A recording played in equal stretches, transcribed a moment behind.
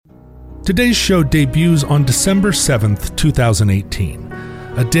Today's show debuts on December 7th, 2018,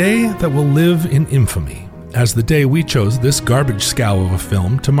 a day that will live in infamy as the day we chose this garbage scow of a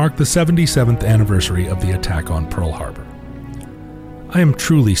film to mark the 77th anniversary of the attack on Pearl Harbor. I am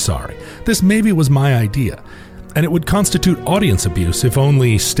truly sorry. This maybe was my idea, and it would constitute audience abuse if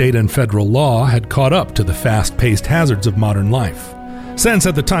only state and federal law had caught up to the fast-paced hazards of modern life. Since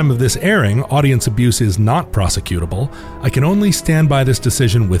at the time of this airing, audience abuse is not prosecutable, I can only stand by this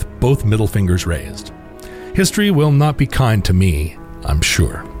decision with both middle fingers raised. History will not be kind to me, I'm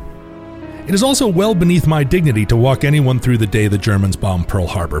sure. It is also well beneath my dignity to walk anyone through the day the Germans bombed Pearl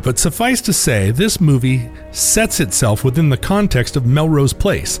Harbor, but suffice to say, this movie sets itself within the context of Melrose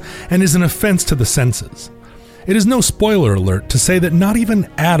Place and is an offense to the senses. It is no spoiler alert to say that not even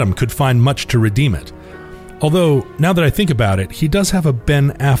Adam could find much to redeem it. Although, now that I think about it, he does have a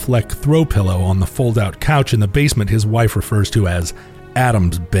Ben Affleck throw pillow on the fold-out couch in the basement his wife refers to as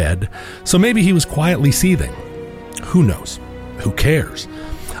Adam's bed, so maybe he was quietly seething. Who knows? Who cares?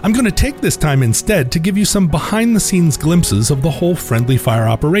 I'm going to take this time instead to give you some behind-the-scenes glimpses of the whole friendly fire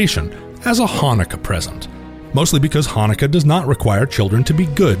operation as a Hanukkah present, mostly because Hanukkah does not require children to be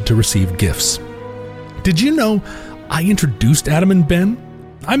good to receive gifts. Did you know I introduced Adam and Ben?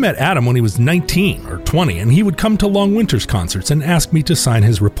 I met Adam when he was 19 or 20, and he would come to Long Winter's concerts and ask me to sign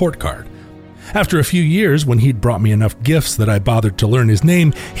his report card. After a few years, when he'd brought me enough gifts that I bothered to learn his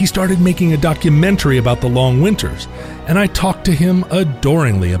name, he started making a documentary about the Long Winters, and I talked to him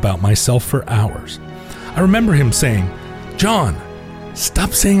adoringly about myself for hours. I remember him saying, "John,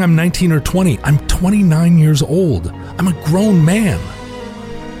 stop saying I'm 19 or 20. I'm 29 years old. I'm a grown man."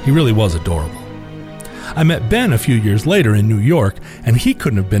 He really was adorable. I met Ben a few years later in New York, and he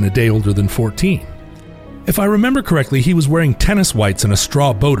couldn't have been a day older than 14. If I remember correctly, he was wearing tennis whites and a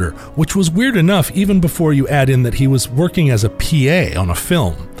straw boater, which was weird enough even before you add in that he was working as a PA on a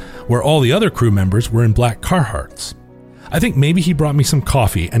film, where all the other crew members were in black Carhartts. I think maybe he brought me some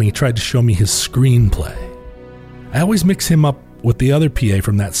coffee and he tried to show me his screenplay. I always mix him up with the other PA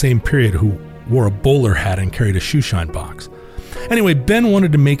from that same period who wore a bowler hat and carried a shoeshine box. Anyway, Ben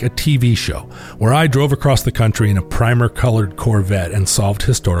wanted to make a TV show where I drove across the country in a primer-colored Corvette and solved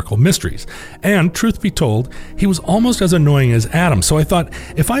historical mysteries. And, truth be told, he was almost as annoying as Adam, so I thought,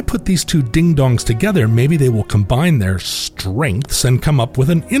 if I put these two ding-dongs together, maybe they will combine their strengths and come up with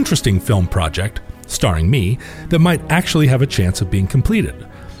an interesting film project, starring me, that might actually have a chance of being completed.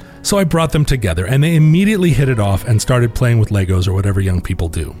 So I brought them together, and they immediately hit it off and started playing with Legos or whatever young people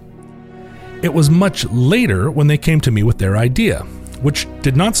do. It was much later when they came to me with their idea, which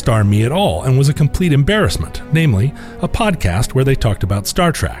did not star me at all and was a complete embarrassment, namely, a podcast where they talked about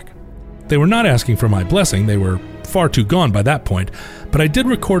Star Trek. They were not asking for my blessing, they were far too gone by that point, but I did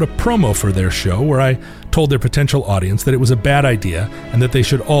record a promo for their show where I told their potential audience that it was a bad idea and that they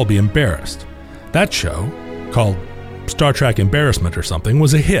should all be embarrassed. That show, called Star Trek Embarrassment or something,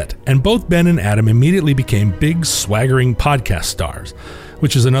 was a hit, and both Ben and Adam immediately became big, swaggering podcast stars,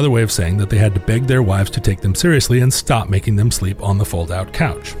 which is another way of saying that they had to beg their wives to take them seriously and stop making them sleep on the fold-out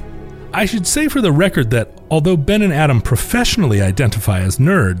couch. I should say for the record that although Ben and Adam professionally identify as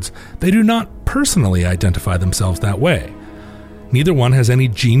nerds, they do not personally identify themselves that way. Neither one has any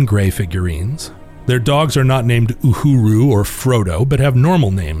Jean Grey figurines. Their dogs are not named Uhuru or Frodo, but have normal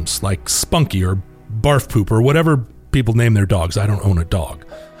names like Spunky or Barf Poop or whatever people name their dogs. I don't own a dog.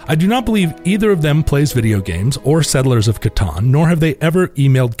 I do not believe either of them plays video games or Settlers of Catan, nor have they ever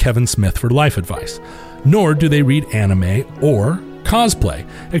emailed Kevin Smith for life advice, nor do they read anime or cosplay,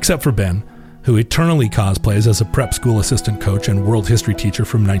 except for Ben, who eternally cosplays as a prep school assistant coach and world history teacher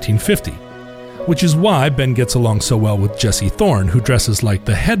from 1950, which is why Ben gets along so well with Jesse Thorne, who dresses like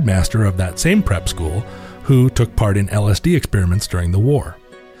the headmaster of that same prep school, who took part in LSD experiments during the war.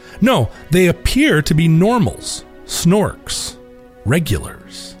 No, they appear to be normals, snorks,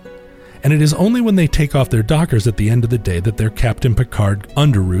 regulars. And it is only when they take off their dockers at the end of the day that their Captain Picard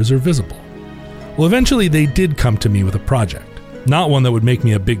underoos are visible. Well, eventually they did come to me with a project. Not one that would make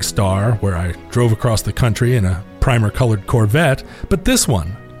me a big star, where I drove across the country in a primer-colored Corvette, but this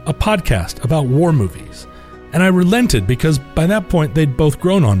one, a podcast about war movies. And I relented because by that point they'd both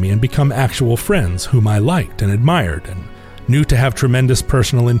grown on me and become actual friends whom I liked and admired and knew to have tremendous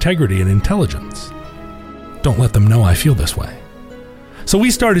personal integrity and intelligence. Don't let them know I feel this way. So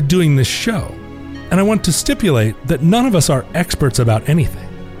we started doing this show, and I want to stipulate that none of us are experts about anything.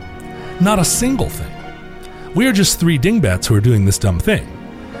 Not a single thing. We are just three dingbats who are doing this dumb thing.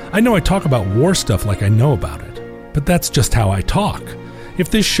 I know I talk about war stuff like I know about it, but that's just how I talk. If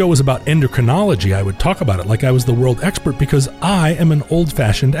this show was about endocrinology, I would talk about it like I was the world expert because I am an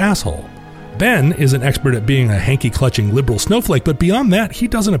old-fashioned asshole. Ben is an expert at being a hanky-clutching liberal snowflake, but beyond that, he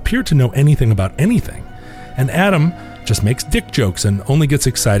doesn't appear to know anything about anything. And Adam just makes dick jokes and only gets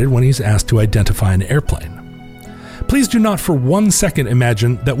excited when he's asked to identify an airplane. Please do not for 1 second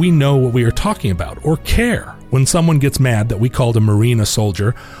imagine that we know what we are talking about or care when someone gets mad that we called a Marine a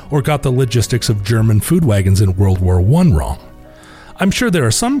soldier or got the logistics of German food wagons in World War I wrong. I'm sure there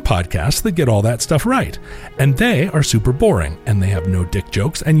are some podcasts that get all that stuff right, and they are super boring, and they have no dick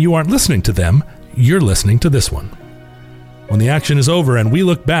jokes, and you aren't listening to them, you're listening to this one. When the action is over and we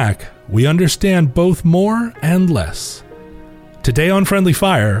look back, we understand both more and less. Today on Friendly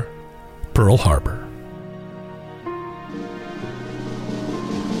Fire, Pearl Harbor.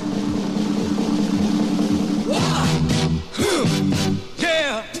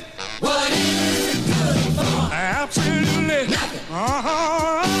 Yeah. What is it good for? Absolutely nothing.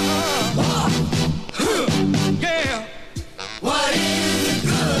 Yeah. What is it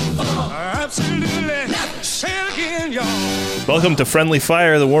good for? Absolutely nothing. Say it again, y'all. Welcome to Friendly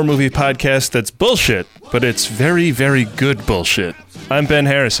Fire, the war movie podcast that's bullshit, but it's very, very good bullshit. I'm Ben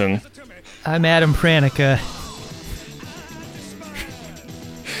Harrison. I'm Adam Pranica.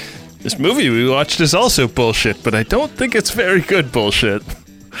 This movie we watched is also bullshit, but I don't think it's very good bullshit.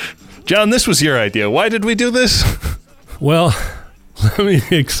 John, this was your idea. Why did we do this? Well, let me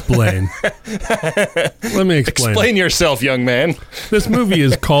explain. Explain yourself, young man. This movie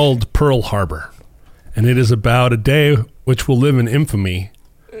is called Pearl Harbor, and it is about a day which will live in infamy.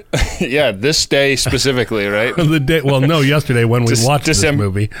 Yeah, this day specifically, right? Yesterday when we watched this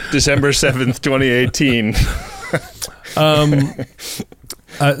movie. December 7th, 2018.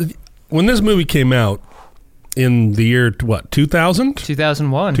 When this movie came out in the year, 2000?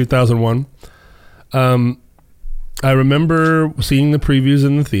 2001. 2001. I remember seeing the previews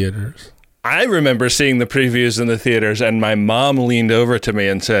in the theaters. I remember seeing the previews in the theaters, and my mom leaned over to me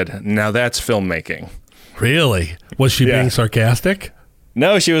and said, "Now that's filmmaking." Really? Was she being sarcastic?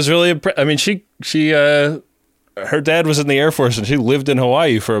 No, she was really impressed. I mean, her dad was in the Air Force, and she lived in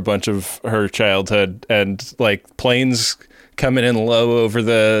Hawaii for a bunch of her childhood, and like planes coming in low over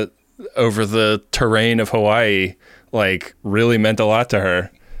the terrain of Hawaii, like really meant a lot to her.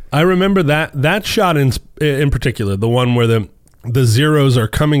 I remember that shot in particular, the one where the Zeros are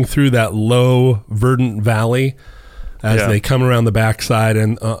coming through that low verdant valley as they come around the backside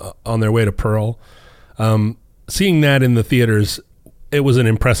and on their way to Pearl. Seeing that in the theaters, it was an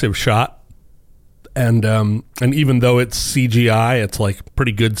impressive shot, and even though it's CGI, it's like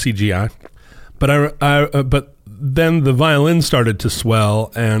pretty good CGI. But then the violin started to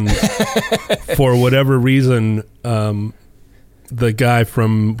swell, and for whatever reason, the guy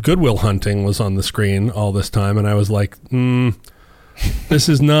from Good Will Hunting was on the screen all this time, and I was like, this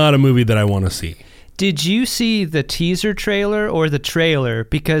is not a movie that I want to see. Did you see the teaser trailer or the trailer?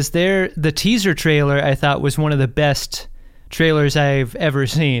 Because the teaser trailer, I thought, was one of the best trailers I've ever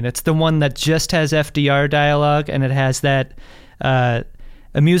seen. It's the one that just has FDR dialogue, and it has that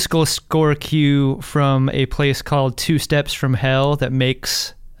a musical score cue from a place called Two Steps from Hell that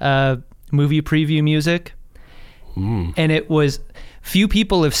makes movie preview music. And it was, few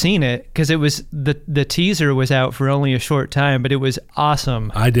people have seen it because it was the teaser was out for only a short time, but it was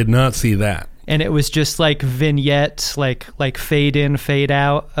awesome. I did not see that. And it was just like vignettes, like fade in, fade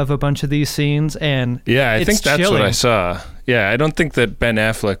out of a bunch of these scenes, and yeah, I think that's chilling. what I saw. Yeah, I don't think that Ben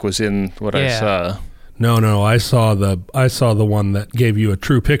Affleck was in what I saw. No, I saw the one that gave you a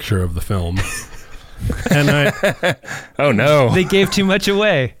true picture of the film. And oh no, they gave too much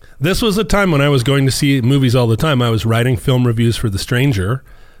away. This was a time when I was going to see movies all the time. I was writing film reviews for The Stranger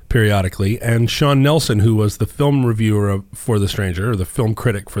periodically, and Sean Nelson, who was the film reviewer for The Stranger, or the film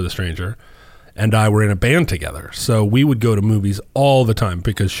critic for The Stranger, and I were in a band together. So we would go to movies all the time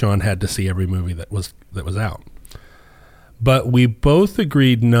because Sean had to see every movie that was out. But we both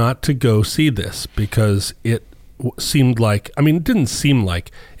agreed not to go see this because it seemed like, I mean, it didn't seem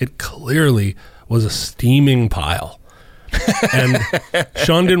like, it clearly was a steaming pile. And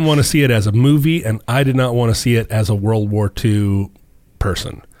Sean didn't want to see it as a movie, and I did not want to see it as a World War II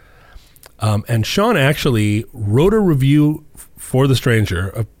person. And Sean actually wrote a review for The Stranger,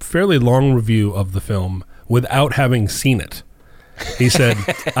 a fairly long review of the film, without having seen it. He said,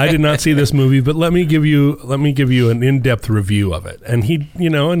 "I did not see this movie, but let me give you an in-depth review of it." And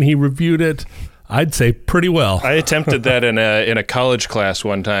he reviewed it, I'd say, pretty well. I attempted that in a college class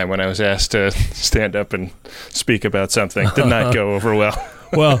one time when I was asked to stand up and speak about something. Did not go over well.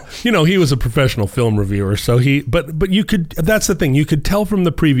 Well, he was a professional film reviewer, so but you could, that's the thing, you could tell from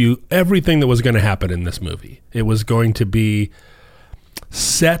the preview everything that was going to happen in this movie. It was going to be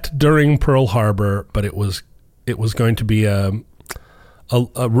set during Pearl Harbor, but it was going to be a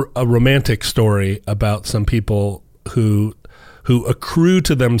a romantic story about some people who accrue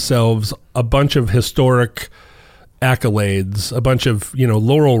to themselves a bunch of historic accolades, a bunch of,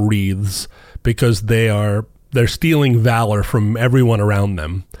 laurel wreaths, because they're stealing valor from everyone around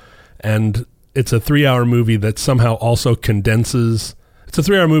them. And it's a 3-hour movie that somehow also condenses. It's a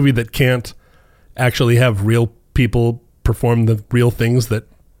 3-hour movie that can't actually have real people perform the real things that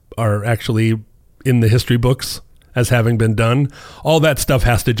are actually in the history books as having been done. All that stuff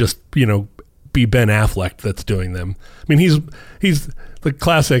has to just, be Ben Affleck that's doing them. I mean, he's the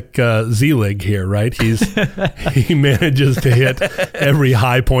classic Zelig here, right? He manages to hit every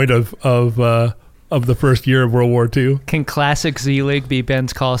high point of the first year of World War II. Can classic Zelig be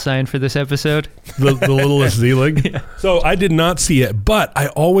Ben's call sign for this episode? The littlest Zelig. Yeah. So I did not see it, but I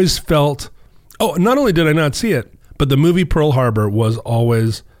always felt. Oh, not only did I not see it, but the movie Pearl Harbor was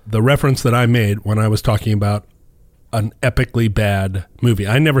always the reference that I made when I was talking about an epically bad movie.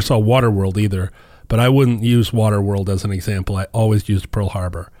 I never saw Waterworld either, but I wouldn't use Waterworld as an example. I always used Pearl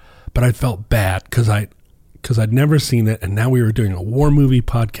Harbor. But I felt bad because I'd never seen it, and now we were doing a war movie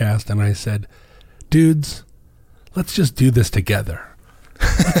podcast, and I said, dudes, let's just do this together.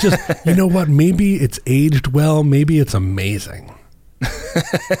 Let's just, you know what? Maybe it's aged well. Maybe it's amazing.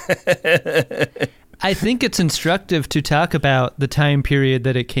 I think it's instructive to talk about the time period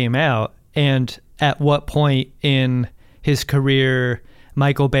that it came out and at what point in his career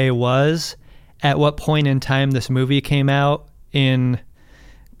Michael Bay was, at what point in time this movie came out in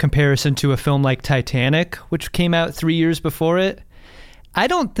comparison to a film like Titanic, which came out 3 years before it. I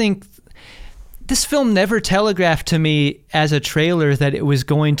don't think this film never telegraphed to me as a trailer that it was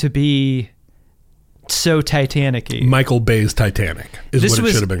going to be so Titanic-y. Michael Bay's Titanic is what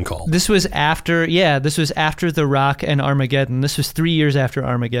it should have been called. This was after The Rock and Armageddon. This was 3 years after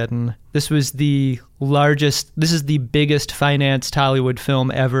Armageddon. This is the biggest financed Hollywood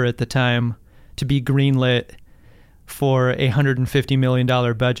film ever at the time to be greenlit for a $150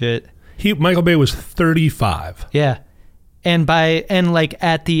 million budget. Michael Bay was 35. Yeah. And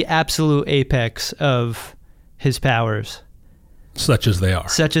at the absolute apex of his powers. Such as they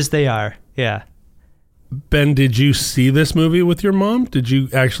are. Yeah. Ben, did you see this movie with your mom? Did you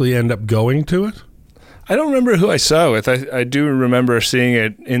actually end up going to it? I don't remember who I saw with. I do remember seeing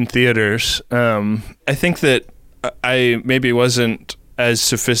it in theaters. I think that I maybe wasn't as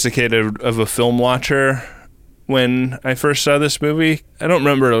sophisticated of a film watcher when I first saw this movie. I don't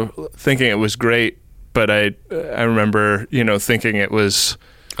remember thinking it was great, but I remember, thinking it was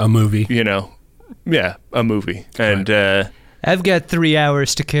a movie. A movie. And I've got 3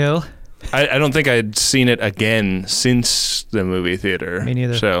 hours to kill. I don't think I'd seen it again since the movie theater. Me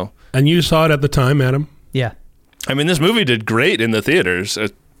neither. So. And you saw it at the time, Adam? Yeah. I mean, this movie did great in the theaters.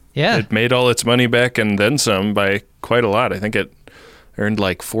 It made all its money back and then some by quite a lot. I think it earned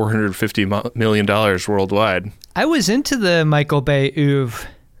like $450 million worldwide. I was into the Michael Bay oeuvre.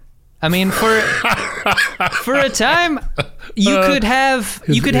 I mean, for a time, you could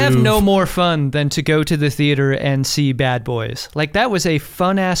have no more fun than to go to the theater and see Bad Boys. Like, that was a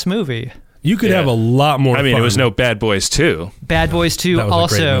fun ass movie. You could have a lot more fun. I mean, it was no Bad Boys 2. Bad Boys 2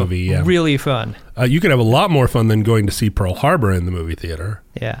 also movie, yeah. Really fun. You could have a lot more fun than going to see Pearl Harbor in the movie theater.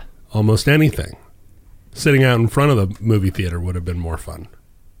 Yeah. Almost anything. Sitting out in front of the movie theater would have been more fun.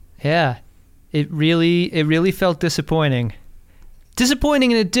 Yeah. It really felt disappointing.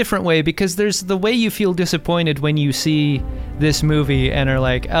 Disappointing in a different way, because there's the way you feel disappointed when you see this movie and are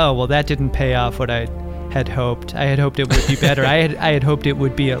like, oh, well, that didn't pay off what I had hoped. I had hoped it would be better. I had hoped it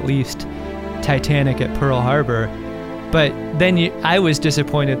would be at least Titanic at Pearl Harbor. But then I was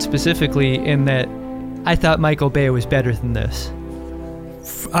disappointed specifically in that I thought Michael Bay was better than this.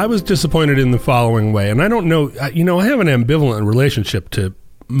 I was disappointed in the following way, and I don't know, I have an ambivalent relationship to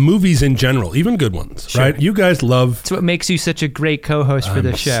movies in general, even good ones, sure. Right? You guys love... It's what makes you such a great co-host for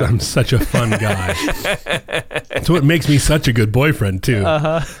this show. I'm such a fun guy. It's what makes me such a good boyfriend, too.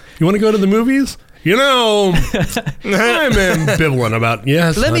 Uh-huh. You want to go to the movies? I'm ambivalent about,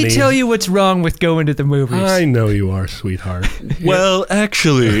 yes, Let me tell you what's wrong with going to the movies. I know you are, sweetheart. Well,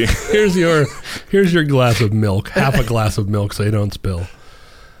 actually... Here's your glass of milk, half a glass of milk so you don't spill.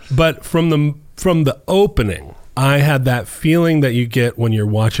 But from the opening... I had that feeling that you get when you're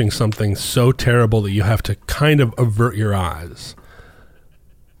watching something so terrible that you have to kind of avert your eyes.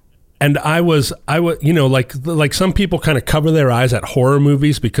 And I was, like some people kind of cover their eyes at horror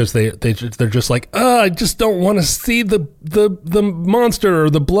movies because they're just like, I just don't want to see the monster or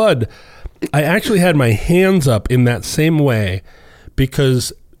the blood. I actually had my hands up in that same way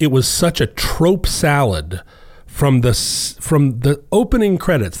because it was such a trope salad from the opening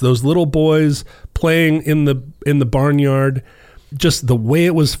credits, those little boys playing in the barnyard, just the way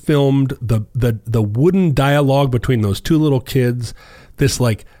it was filmed, the wooden dialogue between those two little kids, this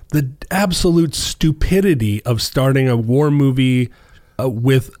like the absolute stupidity of starting a war movie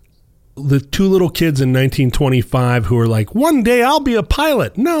with the two little kids in 1925 who are like, one day I'll be a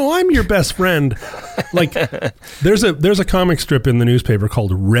pilot. No, I'm your best friend. Like there's a comic strip in the newspaper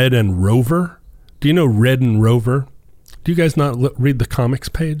called Red and Rover. Do you know Red and Rover? Do you guys not read the comics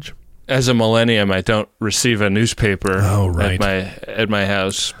page? As a millennium, I don't receive a newspaper at my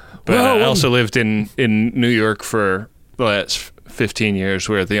house. But I also lived in New York for the last 15 years,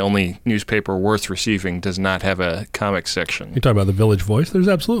 where the only newspaper worth receiving does not have a comic section. You talk about the Village Voice? There's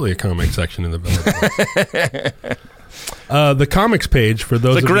absolutely a comic section in the Village Voice. The comics page for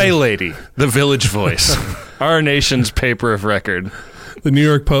those. The Gray Lady, the Village Voice, our nation's paper of record. The New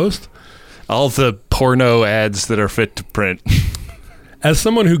York Post. All the porno ads that are fit to print. As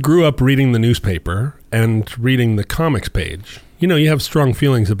someone who grew up reading the newspaper and reading the comics page, you know, you have strong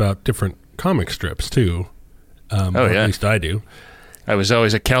feelings about different comic strips too. At least I do. I was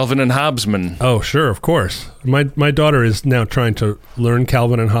always a Calvin and Hobbesman. Oh, sure, of course. My daughter is now trying to learn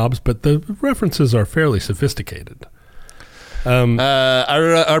Calvin and Hobbes, but the references are fairly sophisticated.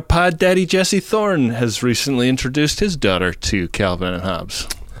 Our pod daddy Jesse Thorne has recently introduced his daughter to Calvin and Hobbes.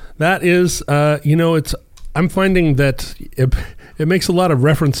 That is, I'm finding that it makes a lot of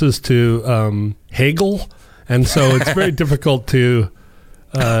references to Hegel, and so it's very difficult to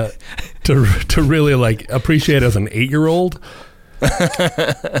really like appreciate as an 8-year-old.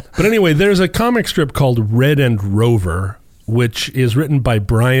 But anyway, there's a comic strip called Red and Rover, which is written by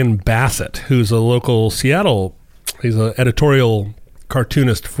Brian Bassett, who's a local Seattle. He's an editorial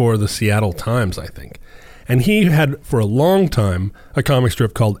cartoonist for the Seattle Times, I think. And he had, for a long time, a comic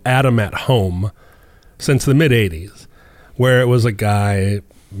strip called Adam at Home since the mid-'80s, where it was a guy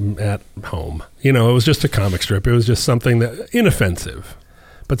at home. You know, it was just a comic strip. It was just something that inoffensive.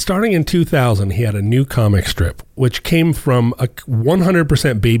 But starting in 2000, he had a new comic strip, which came from a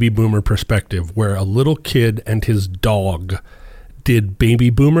 100% baby boomer perspective, where a little kid and his dog did baby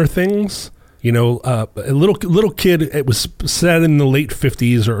boomer things. You know, a little kid, it was set in the late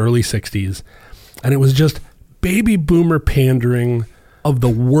 50s or early 60s, and it was just baby boomer pandering of the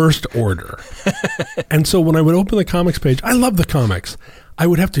worst order. And so when I would open the comics page, I love the comics. I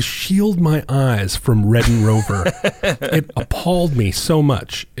would have to shield my eyes from Red and Rover. It appalled me so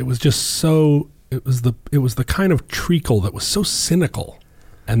much. It was just so, it was the kind of treacle that was so cynical.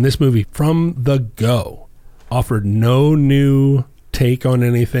 And this movie, from the go, offered no new take on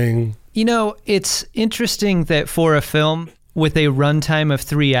anything. You know, it's interesting that for a film with a runtime of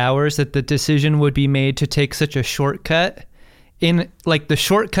 3 hours, that the decision would be made to take such a shortcut. In like the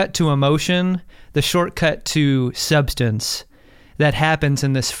shortcut to emotion, the shortcut to substance that happens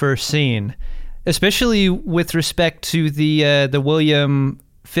in this first scene, especially with respect to the William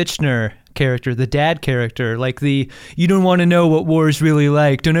Fichtner character, the dad character, like you don't want to know what war is really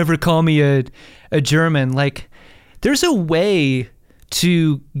like. Don't ever call me a German. Like, there's a way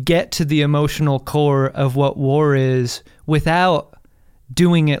to get to the emotional core of what war is without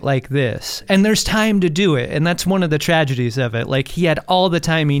doing it like this. And there's time to do it. And that's one of the tragedies of it. Like, he had all the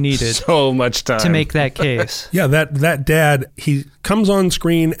time he needed. So much time. To make that case. Yeah, that dad, he comes on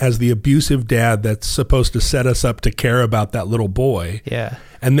screen as the abusive dad that's supposed to set us up to care about that little boy. Yeah.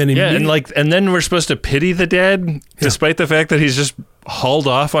 And then and then we're supposed to pity the dad, despite the fact that he's just hauled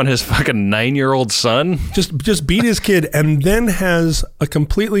off on his fucking 9-year-old son. Just beat his kid, and then has a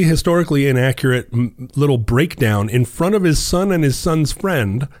completely historically inaccurate little breakdown in front of his son and his son's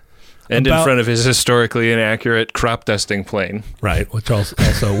friend. And in front of his historically inaccurate crop dusting plane. Right, which also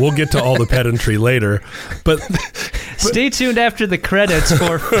we'll get to all the pedantry later. But stay tuned after the credits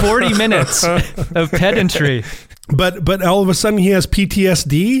for 40 minutes of pedantry. But all of a sudden he has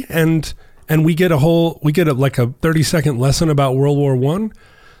PTSD, and we get a 30-second lesson about World War I.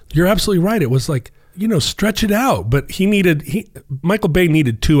 You're absolutely right. It was like, stretch it out. But Michael Bay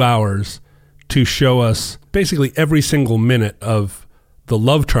needed 2 hours to show us basically every single minute of the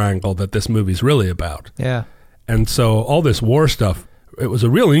love triangle that this movie's really about. Yeah. And so all this war stuff, it was a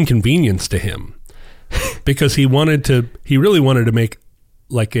real inconvenience to him because he really wanted to make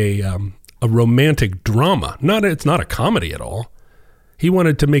like a romantic drama. It's not a comedy at all. He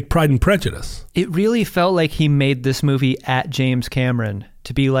wanted to make Pride and Prejudice. It really felt like he made this movie at James Cameron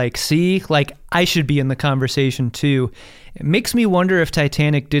to be like, see, like, I should be in the conversation too. It makes me wonder if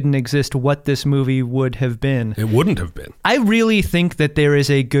Titanic didn't exist, what this movie would have been. It wouldn't have been. I really think that there is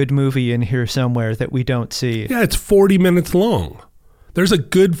a good movie in here somewhere that we don't see. Yeah, it's 40 minutes long. There's a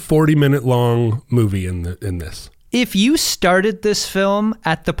good 40-minute long movie in this. If you started this film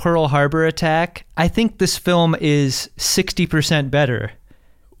at the Pearl Harbor attack, I think this film is 60% better.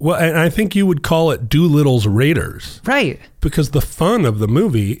 Well, and I think you would call it Doolittle's Raiders. Right. Because the fun of the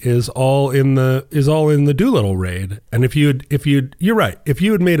movie is all in the Doolittle raid. And you're right. If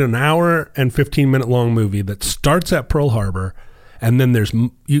you had made an hour and 15-minute long movie that starts at Pearl Harbor, and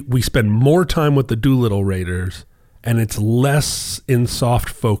then we spend more time with the Doolittle Raiders, and it's less in soft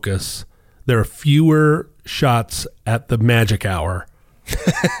focus. There are fewer shots at the magic hour.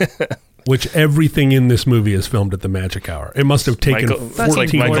 Which everything in this movie is filmed at the magic hour. It must have taken 14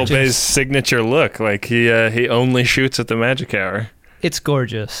 like Michael gorgeous. Bay's signature look. Like he only shoots at the magic hour. It's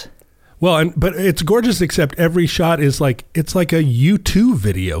gorgeous. Well, but it's gorgeous, except every shot is it's like a U2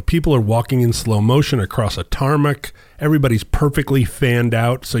 video. People are walking in slow motion across a tarmac. Everybody's perfectly fanned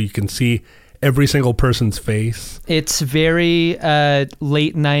out so you can see every single person's face. It's very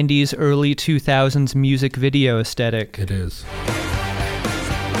late 90s, early 2000s music video aesthetic. It is.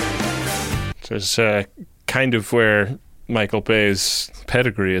 It's kind of where Michael Bay's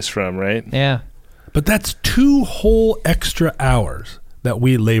pedigree is from, right? Yeah. But that's 2 whole extra hours that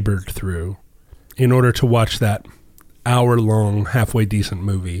we labored through in order to watch that hour-long, halfway decent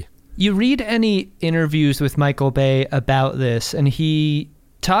movie. You read any interviews with Michael Bay about this, and he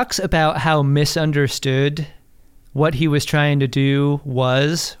talks about how misunderstood what he was trying to do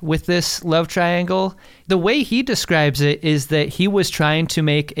was with this love triangle. The way he describes it is that he was trying to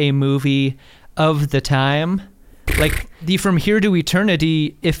make a movie of the time. Like the From Here to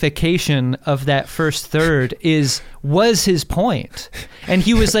Eternity-ification of that first third was his point. And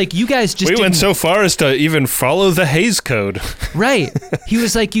he was like, you guys just went so far as to even follow the Hays Code. Right. He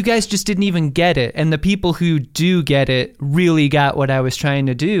was like, you guys just didn't even get it. And the people who do get it really got what I was trying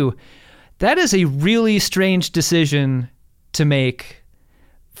to do. That is a really strange decision to make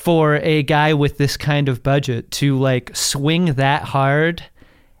for a guy with this kind of budget, to like swing that hard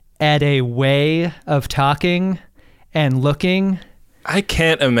at a way of talking and looking. I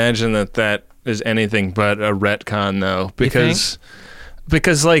can't imagine that is anything but a retcon, though, because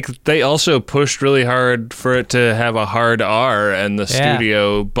like they also pushed really hard for it to have a hard R, and the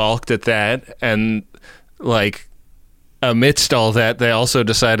studio balked at that, and like amidst all that, they also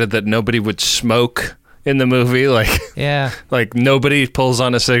decided that nobody would smoke in the movie. Like nobody pulls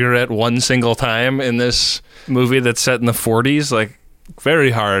on a cigarette one single time in this movie that's set in the 40s. Like,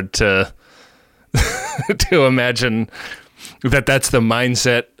 very hard to to imagine that's the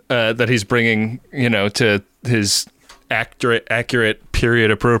mindset that he's bringing, to his accurate,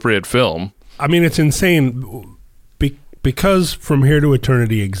 period appropriate film. I mean, it's insane because From Here to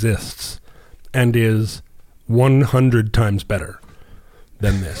Eternity exists and is 100 times better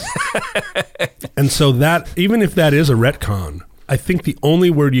than this. And so that, even if that is a retcon, I think the only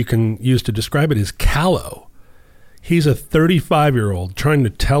word you can use to describe it is callow. He's a 35-year-old trying to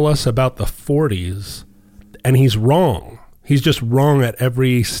tell us about the 40s, and he's wrong. He's just wrong at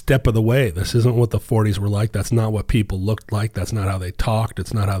every step of the way. This isn't what the 40s were like. That's not what people looked like. That's not how they talked.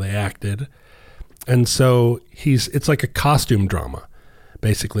 It's not how they acted. And so it's like a costume drama,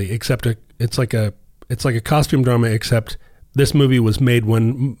 basically, except it's like a costume drama, except this movie was made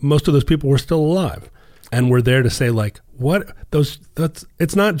when most of those people were still alive. And we're there to say, like,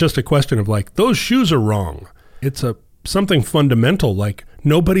 it's not just a question of like, those shoes are wrong. It's something fundamental, like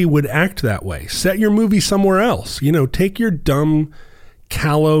nobody would act that way. Set your movie somewhere else. Take your dumb,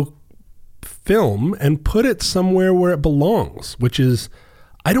 callow film and put it somewhere where it belongs, which is,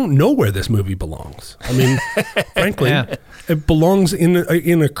 I don't know where this movie belongs. I mean, frankly, it belongs in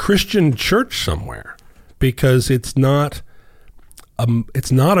a Christian church somewhere, because it's not a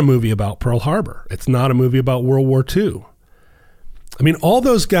movie about Pearl Harbor. It's not a movie about World War II. I mean, all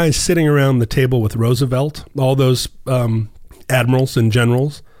those guys sitting around the table with Roosevelt, all those admirals and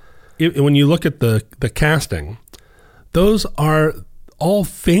generals, when you look at the casting, those are all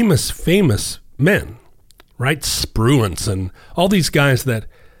famous men, right? Spruance and all these guys that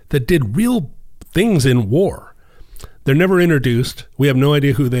did real things in war. They're never introduced. We have no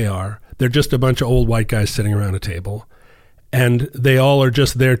idea who they are. They're just a bunch of old white guys sitting around a table, and they all are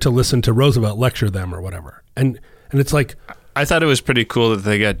just there to listen to Roosevelt lecture them or whatever. And it's like, I thought it was pretty cool that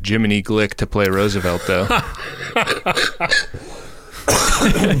they got Jiminy Glick to play Roosevelt, though.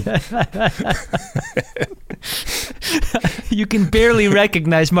 You can barely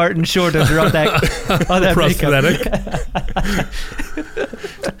recognize Martin Short under all that prosthetic.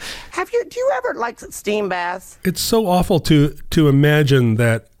 Do you ever like steam baths? It's so awful to imagine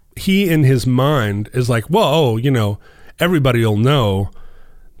that he in his mind is like, whoa, everybody will know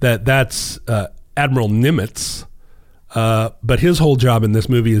that that's Admiral Nimitz. But his whole job in this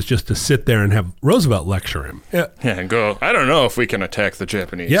movie is just to sit there and have Roosevelt lecture him. Yeah, and go, I don't know if we can attack the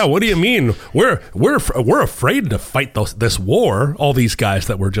Japanese. yeah. What do you mean? We're afraid to fight this war. All these guys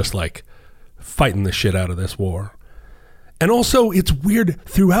that were just like fighting the shit out of this war. And also, it's weird.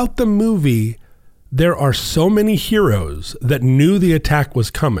 Throughout the movie, there are so many heroes that knew the attack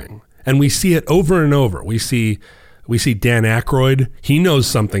was coming, and we see it over and over. We see Dan Aykroyd. He knows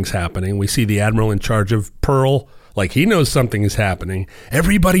something's happening. We see the admiral in charge of Pearl. Like, he knows something is happening.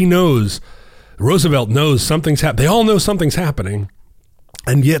 Everybody knows. Roosevelt knows something's happening. They all know something's happening.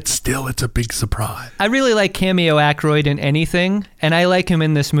 And yet still it's a big surprise. I really like Cameo Aykroyd in anything, and I like him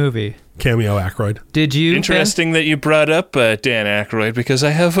in this movie. Cameo Aykroyd. Did you, Interesting that you brought up Dan Aykroyd, because I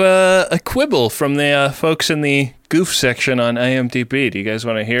have a quibble from the folks in the goof section on IMDb. Do you guys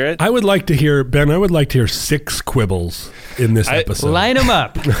want to hear it? I would like to hear 6 quibbles in this episode. Line them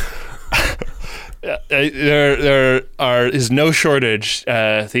up. There is no shortage.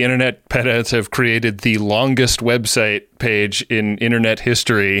 The internet pedants have created the longest website page in internet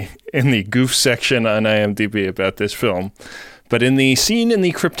history in the goof section on IMDb about this film. But in the scene in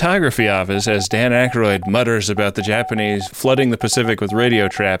the cryptography office, as Dan Aykroyd mutters about the Japanese flooding the Pacific with radio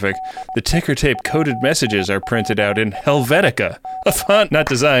traffic, the ticker tape coded messages are printed out in Helvetica, a font not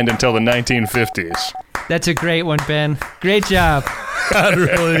designed until the 1950s. That's a great one, Ben. Great job. That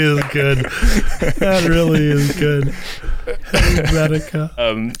really is good. That really is good.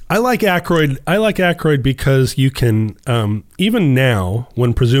 Helvetica. I like Aykroyd because you can, even now,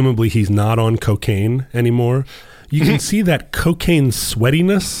 when presumably he's not on cocaine anymore, you can see that cocaine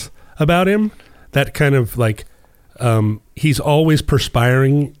sweatiness about him. That kind of like, he's always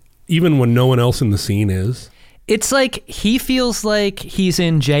perspiring, even when no one else in the scene is. It's like he feels like he's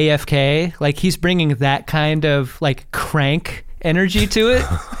in JFK, like he's bringing that kind of like crank energy to it,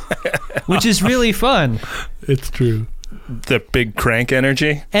 which is really fun. It's true. The big crank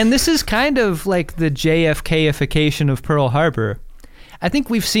energy. And this is kind of like the JFK-ification of Pearl Harbor. I think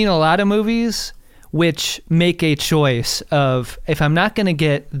we've seen a lot of movies which make a choice of, if I'm not going to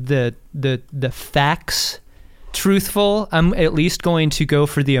get the facts truthful, I'm at least going to go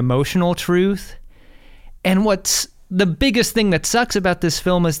for the emotional truth. And what's the biggest thing that sucks about this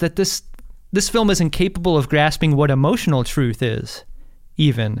film is that this film is incapable of grasping what emotional truth is,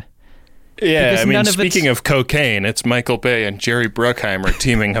 even. Yeah, Because I mean, none of speaking of cocaine, it's Michael Bay and Jerry Bruckheimer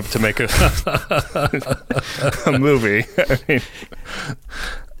teaming up to make a movie. I mean,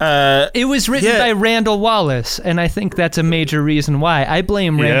 it was written by Randall Wallace, and I think that's a major reason why. I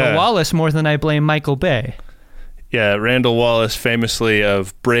blame Randall Wallace more than I blame Michael Bay. Yeah, Randall Wallace, famously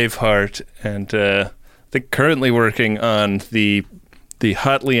of Braveheart, and I think currently working on the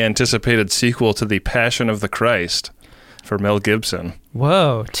hotly anticipated sequel to The Passion of the Christ for Mel Gibson.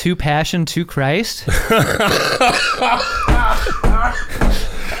 Whoa, Too Passion, Too Christ?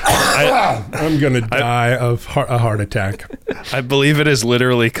 I'm going to die of a heart attack. I believe it is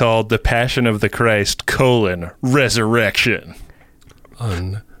literally called The Passion of the Christ, Resurrection.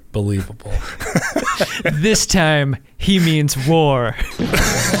 Unbelievable. This time, he means war.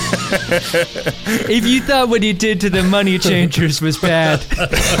 If you thought what he did to the money changers was bad,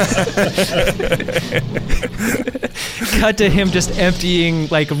 cut to him just emptying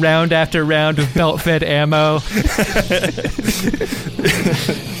like round after round of belt-fed ammo.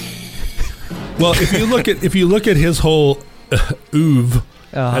 Well, if you look at his whole oeuvre,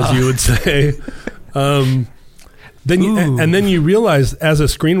 as you would say, then you realize as a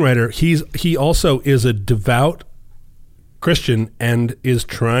screenwriter, he also is a devout Christian and is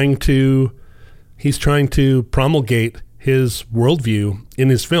trying to promulgate his worldview in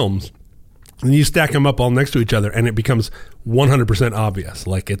his films. And you stack them up all next to each other, and it becomes 100% obvious.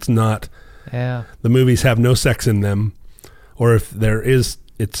 Like, it's not. Yeah. The movies have no sex in them, or if there is,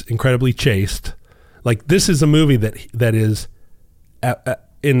 it's incredibly chaste. Like, this is a movie that is,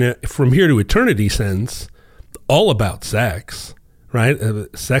 in a From Here to Eternity sense, all about sex, right?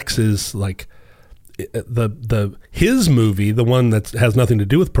 Sex is like his movie, the one that has nothing to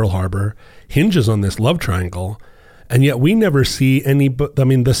do with Pearl Harbor, hinges on this love triangle. And yet we never see any, I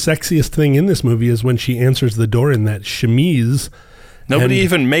mean, the sexiest thing in this movie is when she answers the door in that chemise. Nobody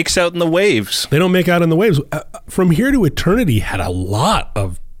even makes out in the waves. They don't make out in the waves. From Here to Eternity had a lot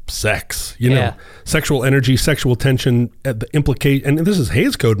of sex, you know, sexual energy, sexual tension, the implication, and this is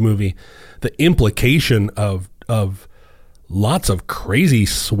Hays Code movie, the implication of lots of crazy,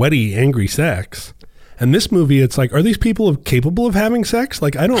 sweaty, angry sex. And this movie, it's like, are these people capable of having sex?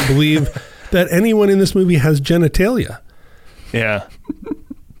 Like, I don't believe that anyone in this movie has genitalia. Yeah.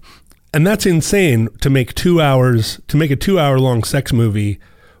 And that's insane to make a 2-hour long sex movie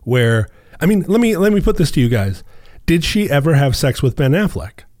where, I mean, let me put this to you guys. Did she ever have sex with Ben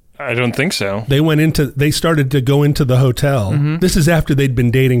Affleck? I don't think so. They started to go into the hotel. Mm-hmm. This is after they'd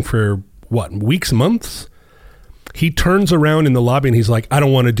been dating for weeks, months? He turns around in the lobby and he's like, I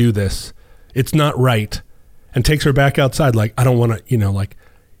don't want to do this. It's not right. And takes her back outside like, I don't want to,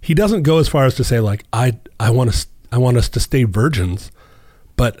 he doesn't go as far as to say like, I want us to stay virgins.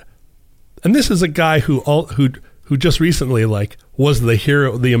 But, and this is a guy who just recently like was the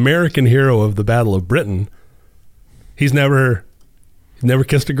hero, the American hero of the Battle of Britain. He's never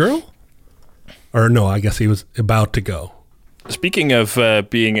kissed a girl? Or no, I guess he was about to go. Speaking of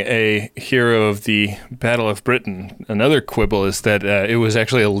being a hero of the Battle of Britain, another quibble is that it was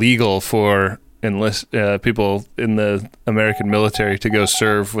actually illegal for people in the American military to go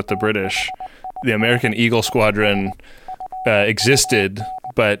serve with the British. The American Eagle Squadron existed,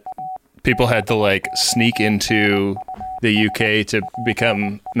 but people had to like sneak into the UK to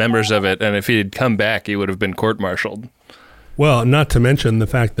become members of it, and if he had come back, he would have been court-martialed. Well, not to mention the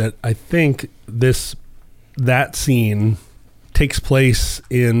fact that I think that scene takes place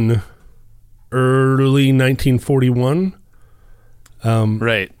in early 1941.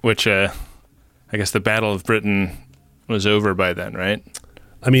 Right, which I guess the Battle of Britain was over by then, right?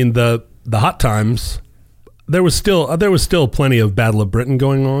 I mean, the hot times, there was still plenty of Battle of Britain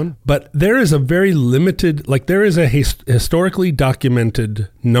going on, but there is a very limited, like there is a historically documented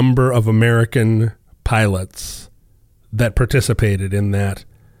number of American pilots that participated in that,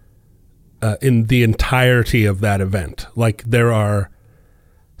 in the entirety of that event. Like there are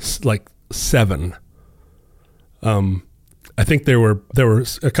like 7. I think there were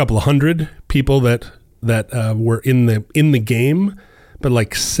a couple of hundred people that were in the game, but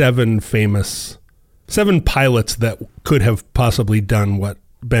like 7 pilots that could have possibly done what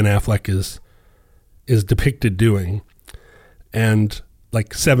Ben Affleck is depicted doing, and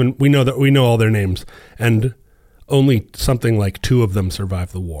like 7, we know all their names, and only something like 2 of them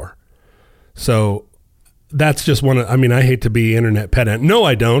survived the war. So that's just one. I mean, I hate to be internet pedant. No,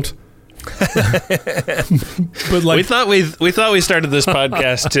 I don't. But like, we thought we started this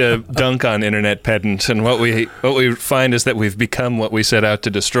podcast to dunk on internet pedants, and what we find is that we've become what we set out to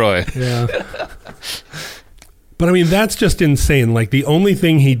destroy. Yeah. But I mean, that's just insane. Like the only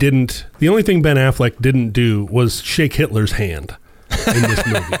thing Ben Affleck didn't do was shake Hitler's hand in this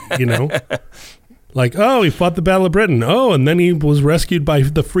movie. Like, oh, he fought the Battle of Britain. Oh, and then he was rescued by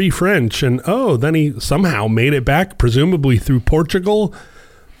the Free French. And oh, then he somehow made it back, presumably through Portugal.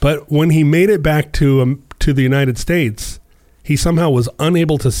 But when he made it back to the United States, he somehow was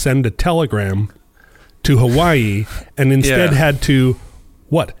unable to send a telegram to Hawaii, and instead had to,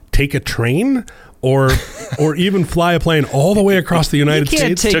 take a train? Or even fly a plane all the way across the United States?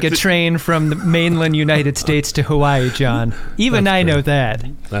 You can't take a train from the mainland United States to Hawaii, John. Even I know that.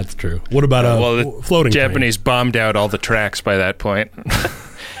 That's true. What about a floating Japanese train? Bombed out all the tracks by that point.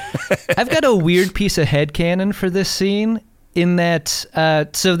 I've got a weird piece of headcanon for this scene in that,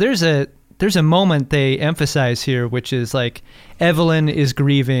 so there's a moment they emphasize here, which is like Evelyn is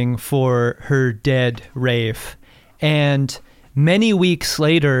grieving for her dead Rafe, and many weeks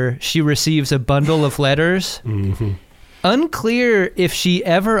later, she receives a bundle of letters. Mm-hmm. Unclear if she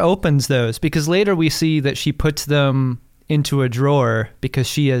ever opens those, because later we see that she puts them into a drawer because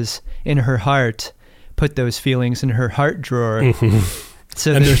she has, in her heart, put those feelings in her heart drawer. Mm-hmm.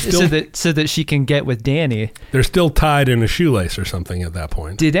 So that she can get with Danny. They're still tied in a shoelace or something at that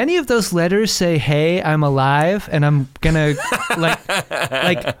point. Did any of those letters say, "Hey, I'm alive and I'm gonna,"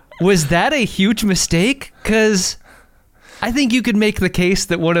 like, was that a huge mistake? Because I think you could make the case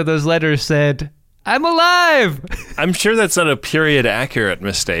that one of those letters said, "I'm alive." I'm sure that's not a period accurate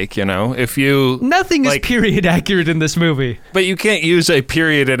mistake, if you... Nothing is period accurate in this movie. But you can't use a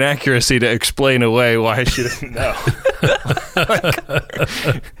period inaccuracy to explain away why she didn't know.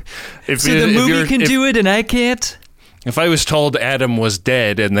 The movie can do it and I can't? If I was told Adam was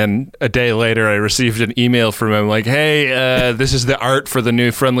dead and then a day later I received an email from him like, hey, this is the art for the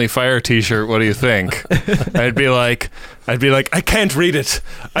new Friendly Fire t-shirt, what do you think? I'd be like, I can't read it.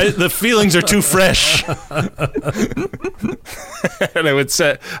 The feelings are too fresh. And I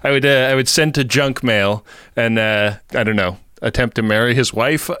would send to junk mail and I don't know, attempt to marry his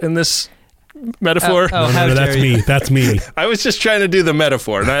wife in this metaphor. No, that's me. I was just trying to do the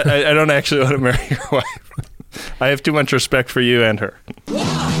metaphor, and I don't actually want to marry your wife. I have too much respect for you and her.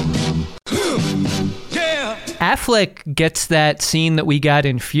 Affleck gets that scene that we got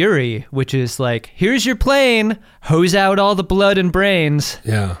in Fury, which is like, here's your plane, hose out all the blood and brains.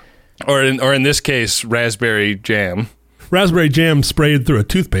 Yeah. Or in this case, raspberry jam. Raspberry jam sprayed through a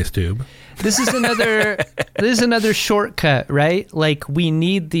toothpaste tube. This is another shortcut, right? Like, we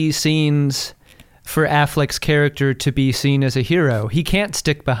need these scenes for Affleck's character to be seen as a hero. He can't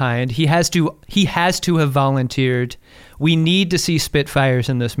stick behind. He has to have volunteered. We need to see Spitfires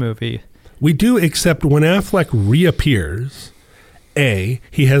in this movie. We do, except when Affleck reappears,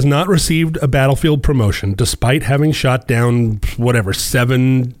 he has not received a battlefield promotion despite having shot down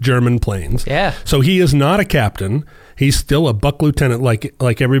 7 German planes. Yeah. So he is not a captain. He's still a buck lieutenant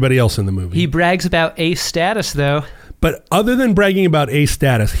like everybody else in the movie. He brags about ace status, though. But other than bragging about ace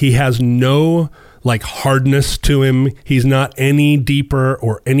status, he has no hardness to him. He's not any deeper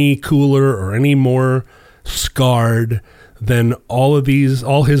or any cooler or any more scarred than all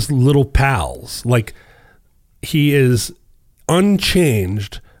his little pals. He is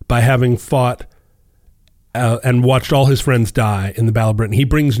unchanged by having fought and watched all his friends die in the Battle of Britain. He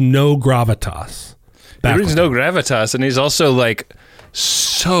brings no gravitas. He brings no gravitas, and he's also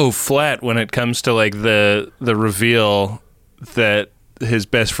so flat when it comes to the reveal that his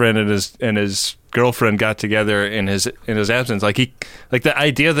best friend and his girlfriend got together in his absence. The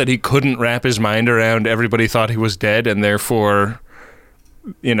idea that he couldn't wrap his mind around everybody thought he was dead, and therefore,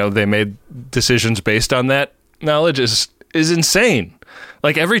 they made decisions based on that knowledge is insane.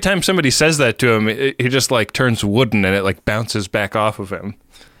 Every time somebody says that to him, he just turns wooden and it bounces back off of him.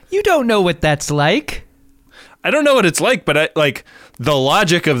 You don't know what that's like. I don't know what it's like, but the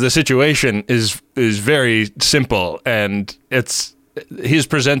logic of the situation is very simple, and he's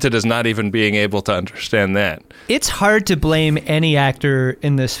presented as not even being able to understand that. It's hard to blame any actor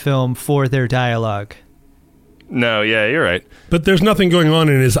in this film for their dialogue. No, yeah, you're right. But there's nothing going on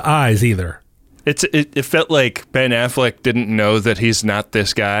in his eyes either. It felt like Ben Affleck didn't know that he's not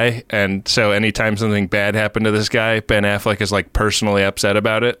this guy, and so anytime something bad happened to this guy, Ben Affleck is personally upset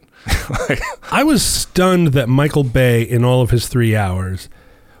about it. I was stunned that Michael Bay, in all of his 3 hours,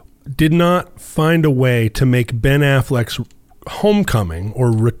 did not find a way to make Ben Affleck's homecoming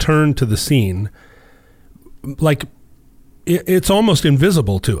or return to the scene it's almost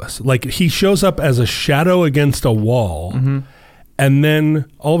invisible to us. He shows up as a shadow against a wall. Mm-hmm. And then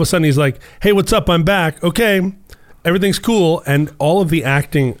all of a sudden he's like, hey, what's up? I'm back. Okay, everything's cool. And all of the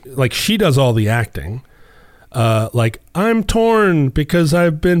acting, she does all the acting. I'm torn because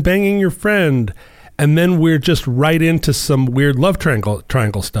I've been banging your friend. And then we're just right into some weird love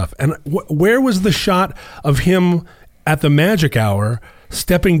triangle stuff. And where was the shot of him at the magic hour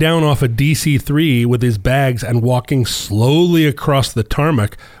stepping down off a DC-3 with his bags and walking slowly across the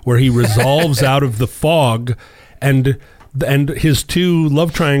tarmac where he resolves out of the fog and his 2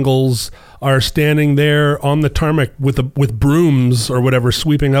 love triangles are standing there on the tarmac with brooms or whatever,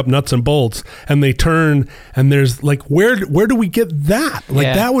 sweeping up nuts and bolts, and they turn and there's where do we get that?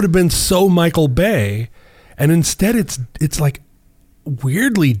 That would have been so Michael Bay, and instead it's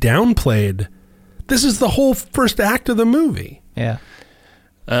weirdly downplayed. This is the whole first act of the movie. Yeah.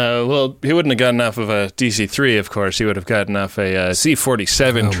 Well, he wouldn't have gotten off of a DC-3, of course. He would have gotten off a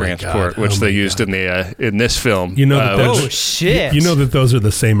C-47 transport, which they used in this film. You know shit! You know that those are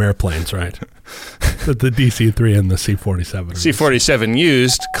the same airplanes, right? the DC-3 and the C-47. C-47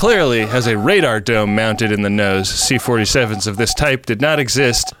 used clearly has a radar dome mounted in the nose. C-47s of this type did not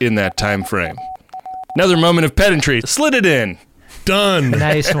exist in that time frame. Another moment of pedantry. Slid it in. Done.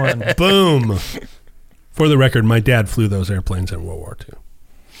 Nice one. Boom. For the record, my dad flew those airplanes in World War II.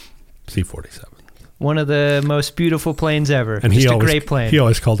 C-47. One of the most beautiful planes ever. And Just a great plane. He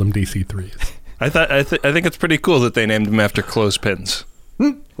always called them DC-3s. I think it's pretty cool that they named them after clothespins.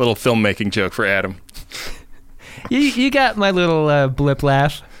 Little filmmaking joke for Adam. You got my little blip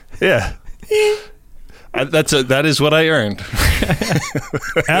laugh. Yeah. That is what I earned.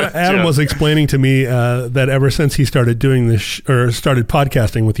 Adam was explaining to me that ever since he started doing this or started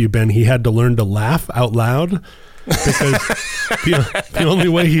podcasting with you, Ben, he had to learn to laugh out loud because the only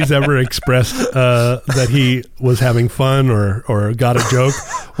way he's ever expressed that he was having fun or got a joke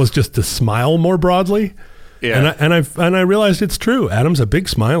was just to smile more broadly. Yeah. And I realized it's true. Adam's a big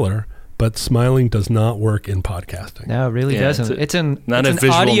smiler, but smiling does not work in podcasting. No, it really doesn't. It's an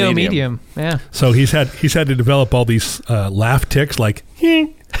visual audio medium. Yeah. So he's had to develop all these laugh ticks like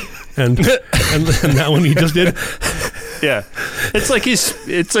and that one he just did. Yeah. It's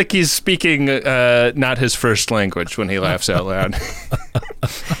like he's speaking not his first language when he laughs out loud.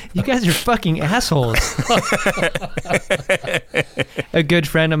 You guys are fucking assholes. A good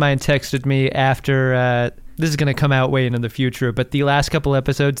friend of mine texted me after this is going to come out way into the future, but the last couple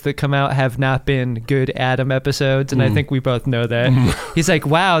episodes that come out have not been good Adam episodes, and I think we both know that. He's like,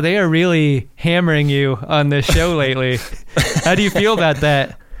 wow, they are really hammering you on this show lately. How do you feel about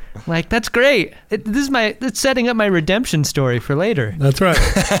that? I'm like, that's great. It's setting up my redemption story for later. That's right.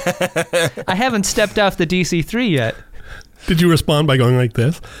 I haven't stepped off the DC-3 yet. Did you respond by going like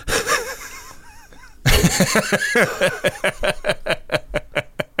this?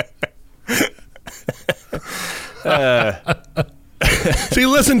 See,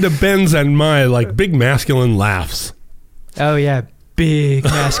 listen to Ben's and my like big masculine laughs. Oh yeah, big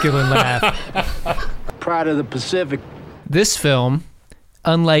masculine laugh. Pride of the Pacific. This film,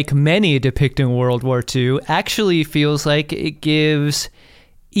 unlike many depicting World War II, actually feels like it gives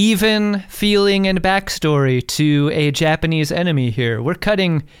even feeling and backstory to a Japanese enemy here. We're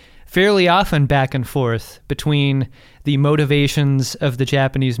cutting fairly often back and forth between the motivations of the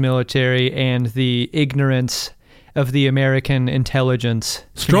Japanese military and the ignorance of the American intelligence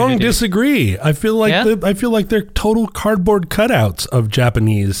Strong community. disagree. I feel like Yeah? I feel like they're total cardboard cutouts of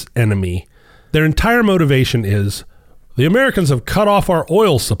Japanese enemy. Their entire motivation is the Americans have cut off our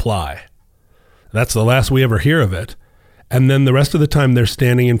oil supply. That's the last we ever hear of it. And then the rest of the time they're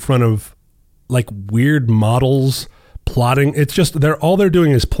standing in front of like weird models plotting. It's just all they're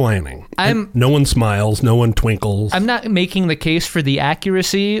doing is planning. And no one smiles, no one twinkles. I'm not making the case for the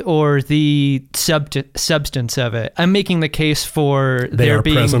accuracy or the substance of it. I'm making the case for They are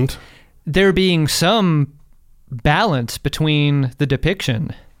present. there being some balance between the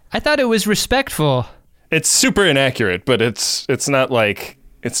depiction. I thought it was respectful. It's super inaccurate, but it's not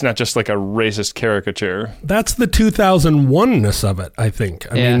just like a racist caricature. That's the 2001-ness of it, I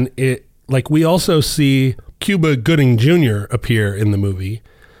think. I Yeah. mean, we also see Cuba Gooding Jr. appear in the movie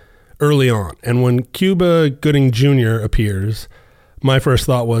early on. And when Cuba Gooding Jr. appears, my first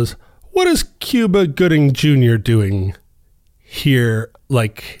thought was, what is Cuba Gooding Jr. doing here?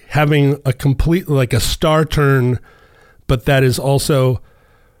 Like having a complete, like a star turn, but that is also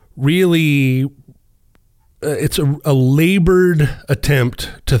really... it's a labored attempt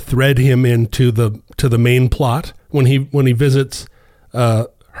to thread him into the main plot when he visits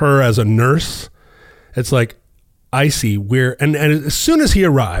her as a nurse. It's like, I see and as soon as he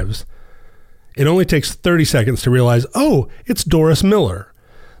arrives, it only takes 30 seconds to realize, oh, it's Doris Miller,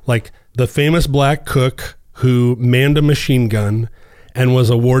 like the famous black cook who manned a machine gun and was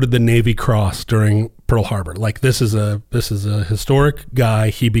awarded the Navy Cross during Pearl Harbor. Like this is a historic guy.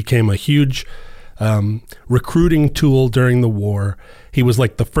 He became a huge recruiting tool during the war. He was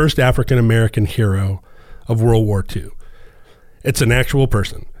like the first African-American hero of World War II. It's an actual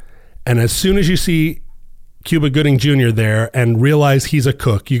person. And as soon as you see Cuba Gooding Jr. there and realize he's a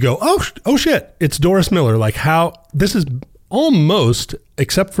cook, you go, oh shit, it's Doris Miller. Like how this is almost,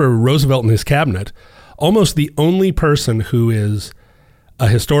 except for Roosevelt and his cabinet, almost the only person who is a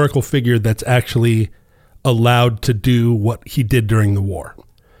historical figure that's actually allowed to do what he did during the war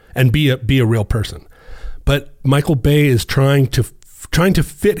and be a real person. But Michael Bay is trying to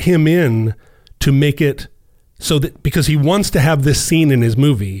fit him in to make it so that, because he wants to have this scene in his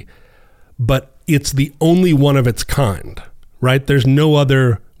movie, but it's the only one of its kind, right? There's no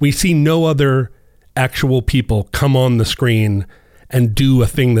other, we see no other actual people come on the screen and do a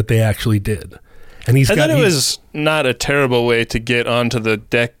thing that they actually did. And I thought it was not a terrible way to get onto the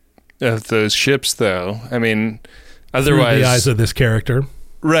deck of those ships, though. I mean, otherwise, through the eyes of this character.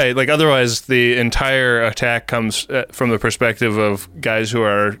 Right, like otherwise the entire attack comes from the perspective of guys who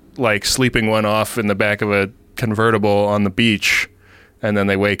are like sleeping one off in the back of a convertible on the beach, and then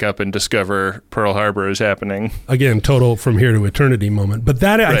they wake up and discover Pearl Harbor is happening. Again, total from here to eternity moment. But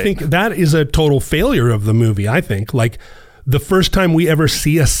that, right. I think that is a total failure of the movie, I think. Like the first time we ever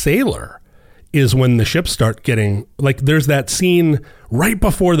see a sailor is when the ships start getting, like there's that scene right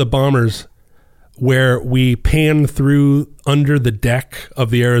before the bombers where we pan through under the deck of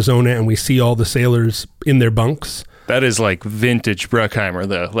the Arizona and we see all the sailors in their bunks. That is like vintage Bruckheimer,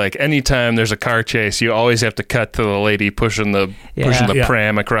 though. Like anytime there's a car chase, you always have to cut to the lady pushing the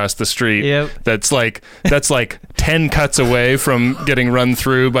pram across the street. Yep. That's like 10 cuts away from getting run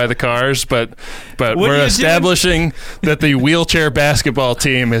through by the cars, but we're establishing that the wheelchair basketball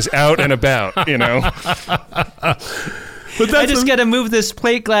team is out and about, you know. But I just got to move this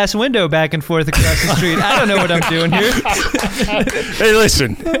plate glass window back and forth across the street. I don't know what I'm doing here. Hey,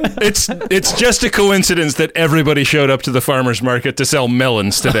 listen, it's just a coincidence that everybody showed up to the farmer's market to sell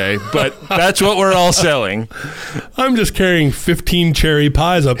melons today, but that's what we're all selling. I'm just carrying 15 cherry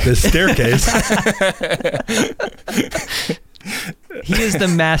pies up this staircase. He is the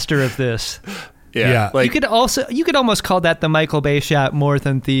master of this. Yeah. Like, you could almost call that the Michael Bay shot more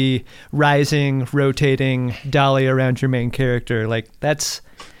than the rising, rotating dolly around your main character. Like that's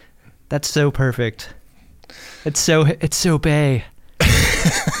so perfect. It's so Bay.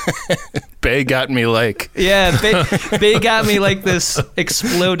 Bay got me like. Yeah, Bay got me like this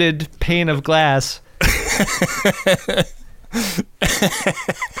exploded pane of glass.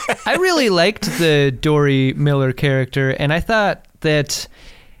 I really liked the Dory Miller character, and I thought that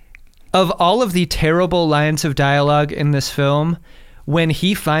Of all of the terrible lines of dialogue in this film, when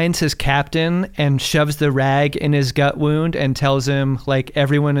he finds his captain and shoves the rag in his gut wound and tells him, like,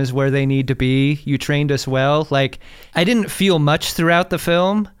 everyone is where they need to be, you trained us well. Like, I didn't feel much throughout the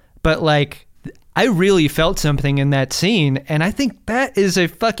film, but, like, I really felt something in that scene. And I think that is a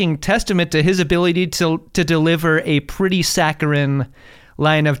fucking testament to his ability to deliver a pretty saccharine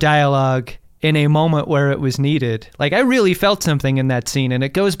line of dialogue in a moment where it was needed. Like, I really felt something in that scene, and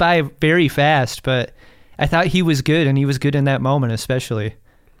it goes by very fast, but I thought he was good, and he was good in that moment especially.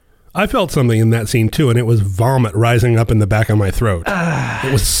 I felt something in that scene too, and it was vomit rising up in the back of my throat.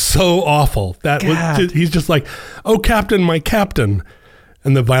 It was so awful. He's just like, "Oh, Captain, my Captain,"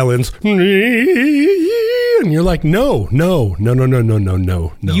 and the violins, and you're like, no.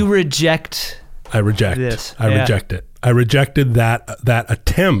 You reject. I reject this. I reject it. I rejected that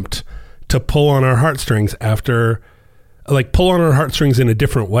attempt to pull on our heartstrings pull on our heartstrings in a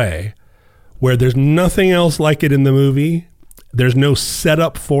different way, where there's nothing else like it in the movie. There's no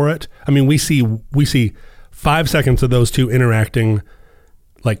setup for it. I mean, we see 5 seconds of those two interacting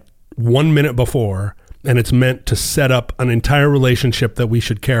like 1 minute before, and it's meant to set up an entire relationship that we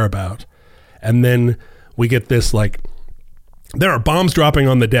should care about. And then we get this, like, there are bombs dropping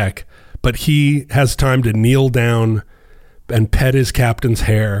on the deck, but he has time to kneel down and pet his captain's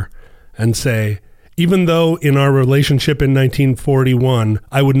hair and say, even though in our relationship in 1941,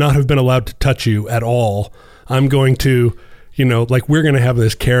 I would not have been allowed to touch you at all, I'm going to, we're going to have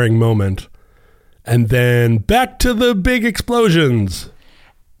this caring moment. And then back to the big explosions.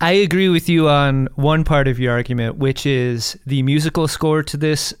 I agree with you on one part of your argument, which is the musical score to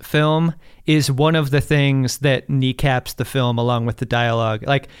this film is one of the things that kneecaps the film along with the dialogue.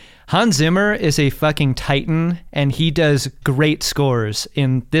 Like, Hans Zimmer is a fucking titan, and he does great scores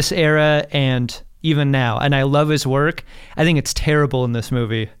in this era and even now. And I love his work. I think it's terrible in this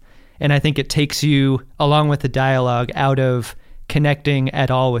movie. And I think it takes you, along with the dialogue, out of connecting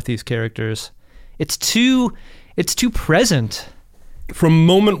at all with these characters. It's too present. From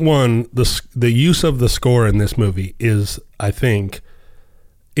moment one, the use of the score in this movie is, I think,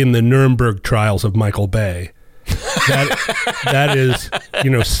 in the Nuremberg trials of Michael Bay. That is,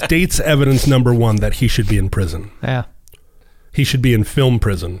 state's evidence number one that he should be in prison. Yeah. He should be in film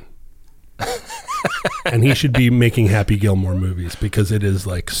prison. And he should be making Happy Gilmore movies, because it is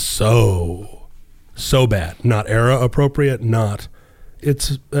like so bad. Not era appropriate,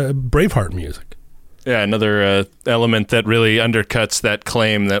 it's Braveheart music. Yeah, another element that really undercuts that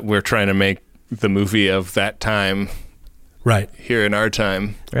claim that we're trying to make the movie of that time. Right. Here in our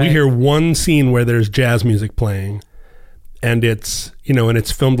time. Right. We hear one scene where there's jazz music playing, and it's, and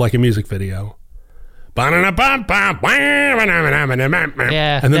it's filmed like a music video. Yeah, and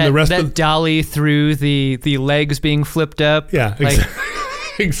then the rest that dolly through the legs being flipped up. Yeah,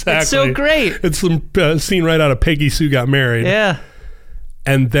 exactly. It's so great. It's some scene right out of Peggy Sue Got Married. Yeah.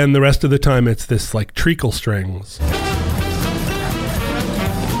 And then the rest of the time, it's this like treacle strings.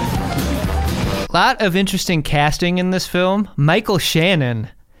 A lot of interesting casting in this film. Michael Shannon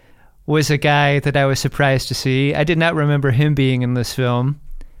was a guy that I was surprised to see. I did not remember him being in this film.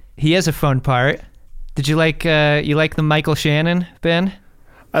 He has a fun part. Did you like the Michael Shannon, Ben?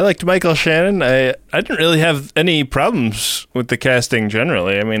 I liked Michael Shannon. I didn't really have any problems with the casting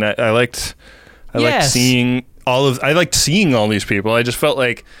generally. I mean, I liked seeing I liked seeing all these people. I just felt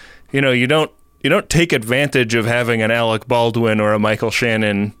like, you don't take advantage of having an Alec Baldwin or a Michael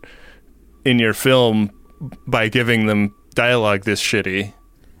Shannon in your film by giving them dialogue this shitty.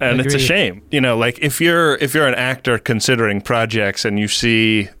 And It's a shame. Like if you're an actor considering projects and you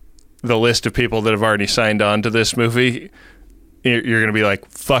see the list of people that have already signed on to this movie, you're going to be like,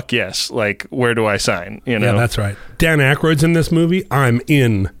 fuck yes. Like, where do I sign? Yeah, that's right. Dan Aykroyd's in this movie. I'm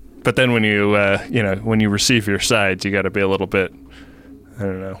in. But then when you, when you receive your sides, you got to be a little bit, I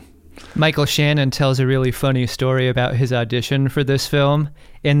don't know. Michael Shannon tells a really funny story about his audition for this film,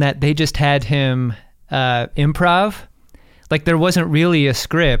 in that they just had him improv. Like, there wasn't really a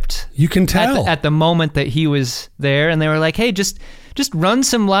script. You can tell. At the moment that he was there, and they were like, hey, just run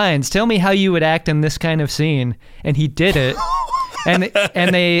some lines. Tell me how you would act in this kind of scene. And he did it. and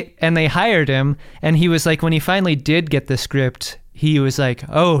they hired him, and he was like, when he finally did get the script, he was like,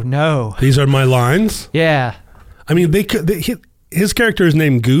 oh no. These are my lines? Yeah. I mean, his character is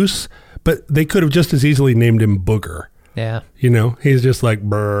named Goose, but they could have just as easily named him Booger. Yeah. He's just like,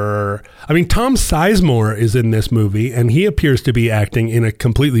 brr. I mean, Tom Sizemore is in this movie, and he appears to be acting in a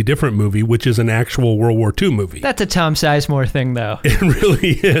completely different movie, which is an actual World War II movie. That's a Tom Sizemore thing, though. It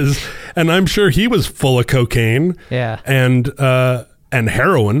really is. And I'm sure he was full of cocaine. Yeah. And and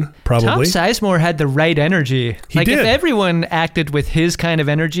heroin, probably. Tom Sizemore had the right energy. He did. If everyone acted with his kind of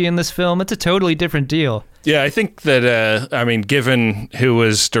energy in this film, it's a totally different deal. Yeah, I think that, given who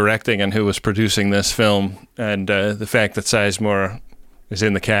was directing and who was producing this film, and the fact that Sizemore is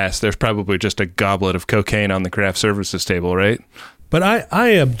in the cast, there's probably just a goblet of cocaine on the craft services table, right? But I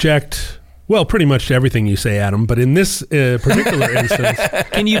object, well, pretty much to everything you say, Adam, but in this particular instance...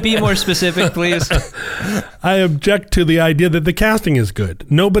 Can you be more specific, please? I object to the idea that the casting is good.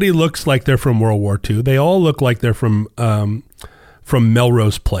 Nobody looks like they're from World War II. They all look like they're from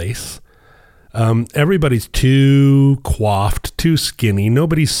Melrose Place. Everybody's too coiffed, too skinny.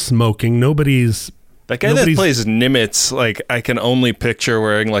 Nobody's smoking. That guy that plays Nimitz, like, I can only picture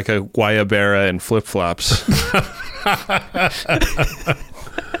wearing like a guayabera and flip-flops.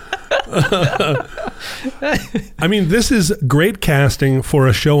 I mean, this is great casting for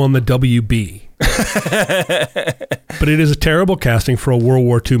a show on the WB. But it is a terrible casting for a World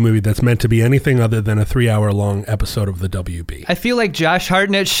War II movie that's meant to be anything other than a 3-hour-long episode of the WB. I feel like Josh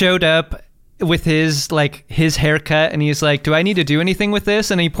Hartnett showed up with his haircut, and he's like, do I need to do anything with this?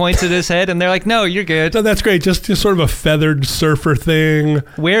 And he points at his head, and they're like, no, you're good. So that's great. Just sort of a feathered surfer thing.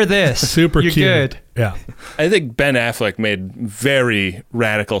 Wear this. Super you're cute. Good. Yeah. I think Ben Affleck made very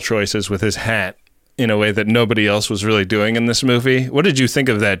radical choices with his hat in a way that nobody else was really doing in this movie. What did you think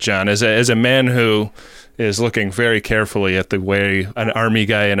of that, John? As a man who is looking very carefully at the way an army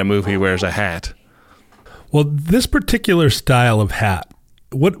guy in a movie wears a hat. Well, this particular style of hat,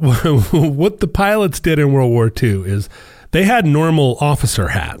 what the pilots did in World War II is they had normal officer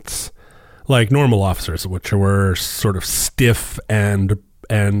hats, like normal officers, which were sort of stiff and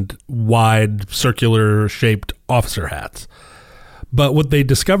wide circular shaped officer hats. But what they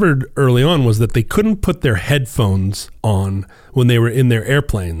discovered early on was that they couldn't put their headphones on when they were in their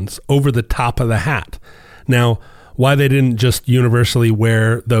airplanes over the top of the hat. Now, why they didn't just universally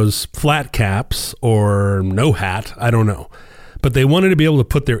wear those flat caps or no hat, I don't know. But they wanted to be able to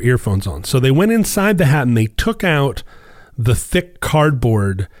put their earphones on. So they went inside the hat and they took out the thick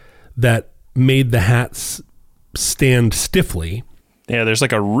cardboard that made the hats stand stiffly. Yeah, there's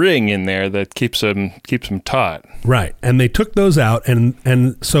like a ring in there that keeps them taut. Right. And they took those out,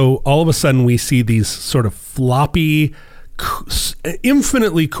 and so all of a sudden we see these sort of floppy,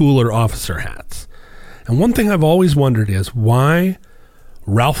 infinitely cooler officer hats. And one thing I've always wondered is why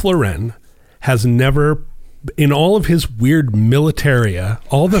Ralph Lauren has never, in all of his weird militaria,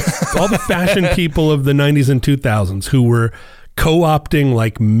 all the fashion people of the 90s and 2000s who were co-opting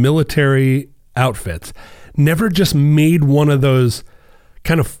like military outfits, never just made one of those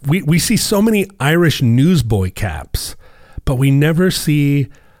kind of, we see so many Irish newsboy caps, but we never see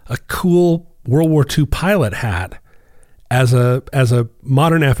a cool World War II pilot hat as a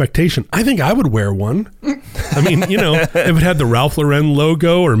modern affectation. I think I would wear one. I mean, if it had the Ralph Lauren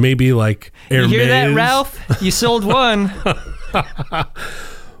logo or maybe like Hermes. You hear that, Ralph? You sold one.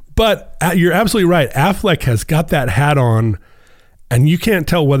 But you're absolutely right. Affleck has got that hat on, and you can't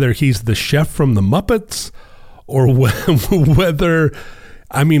tell whether he's the chef from the Muppets or whether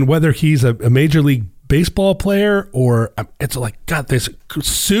he's a Major League Baseball player, or it's like got this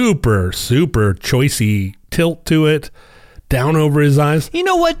super, super choicey tilt to it, down over his eyes. You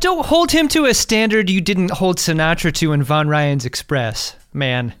know what? Don't hold him to a standard you didn't hold Sinatra to in Von Ryan's Express,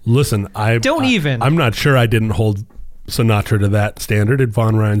 man. Listen, I'm not sure I didn't hold Sinatra to that standard at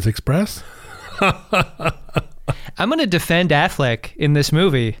Von Ryan's Express. I'm going to defend Affleck in this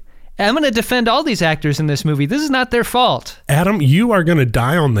movie. I'm going to defend all these actors in this movie. This is not their fault. Adam, you are going to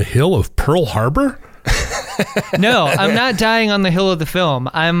die on the hill of Pearl Harbor? No, I'm not dying on the hill of the film.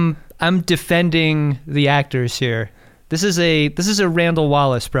 I'm defending the actors here. This is a Randall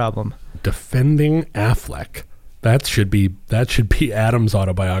Wallace problem. Defending Affleck. That should be Adam's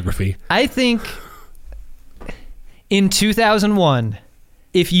autobiography. I think in 2001,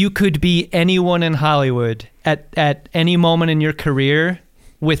 if you could be anyone in Hollywood at any moment in your career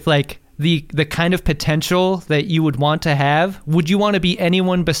with like the kind of potential that you would want to have, would you want to be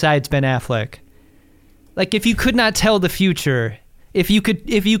anyone besides Ben Affleck? Like if you could not tell the future, if you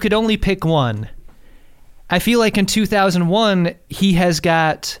could only pick one, I feel like in 2001 he has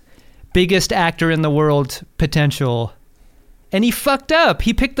got biggest actor in the world potential, and he fucked up.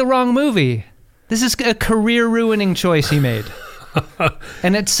 He picked the wrong movie. This is a career-ruining choice he made,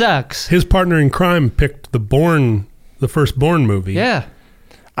 and it sucks. His partner in crime picked the first Bourne movie. Yeah.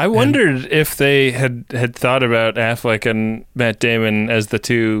 I wondered if they had thought about Affleck and Matt Damon as the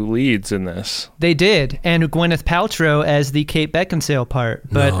two leads in this. They did, and Gwyneth Paltrow as the Kate Beckinsale part.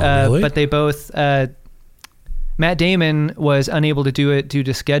 But really? But they both. Matt Damon was unable to do it due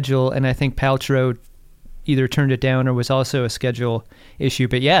to schedule, and I think Paltrow either turned it down or was also a schedule issue.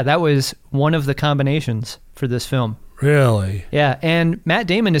 But yeah, that was one of the combinations for this film. Really? Yeah, and Matt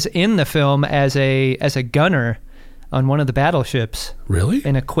Damon is in the film as a gunner on one of the battleships Really?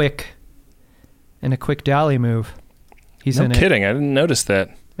 in a quick dolly move. He's No in kidding. I didn't notice that.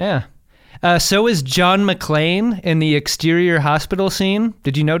 it. Yeah. So is John McClane in the exterior hospital scene.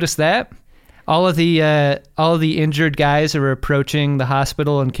 Did you notice that? All of the injured guys are approaching the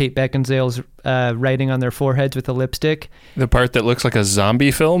hospital, and Kate Beckinsale's writing on their foreheads with a lipstick. The part that looks like a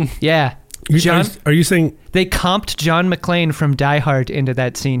zombie film? Yeah. Are you saying... They comped John McClane from Die Hard into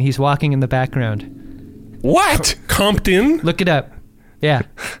that scene. He's walking in the background. What? Compton? Look it up. Yeah,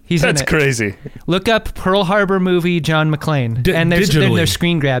 he's in it. That's crazy. Look up Pearl Harbor movie John McClane. And digitally. there's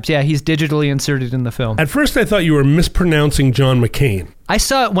screen grabs. Yeah, he's digitally inserted in the film. At first I thought you were mispronouncing John McCain. I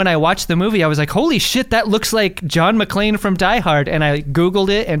saw it when I watched the movie. I was like, holy shit, that looks like John McClane from Die Hard. And I Googled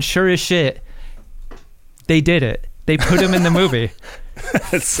it, and sure as shit, they did it. They put him in the movie.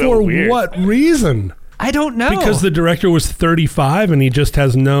 That's so For weird. what reason? I don't know. Because the director was 35 and he just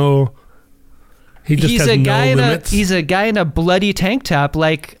has no... He's a guy in a bloody tank top,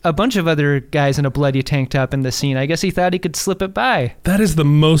 like a bunch of other guys in a bloody tank top in the scene. I guess he thought he could slip it by. That is the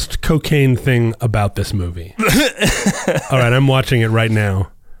most cocaine thing about this movie. All right, I'm watching it right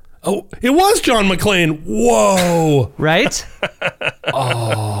now. Oh, it was John McClane. Whoa. Right?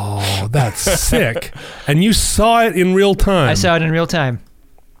 Oh, that's sick. And you saw it in real time. I saw it in real time.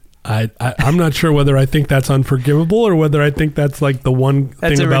 I'm not sure whether I think that's unforgivable or whether I think that's like the one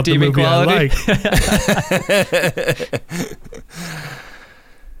thing about the movie quality. I like.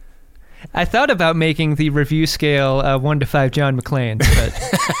 I thought about making the review scale 1 to 5 John McClanes,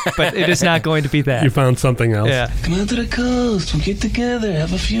 but it is not going to be that. You found something else. Yeah. Come out to the coast. We'll get together.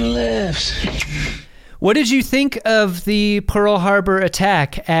 Have a few laughs. What did you think of the Pearl Harbor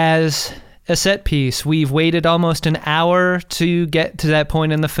attack as a set piece? We've waited almost an hour to get to that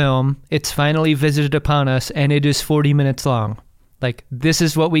point in the film. It's finally visited upon us, and it is 40 minutes long. Like, this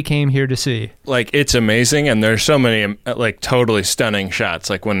is what we came here to see. Like, it's amazing, and there's so many like totally stunning shots.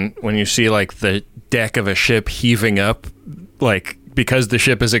 Like when you see like the deck of a ship heaving up, like because the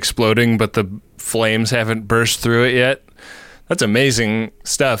ship is exploding but the flames haven't burst through it yet. That's amazing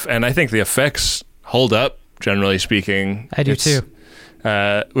stuff, and I think the effects hold up, generally speaking. I do too.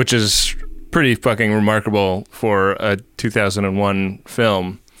 Which is pretty fucking remarkable for a 2001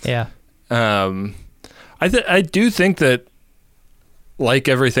 film. Yeah. I do think that, like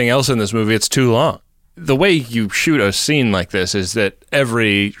everything else in this movie, it's too long. The way you shoot a scene like this is that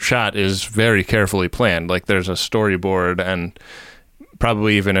every shot is very carefully planned. Like there's a storyboard and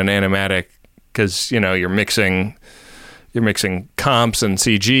probably even an animatic, because you're mixing comps and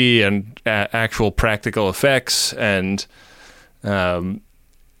CG and actual practical effects, and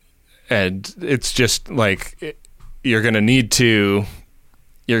it's just like you're gonna need to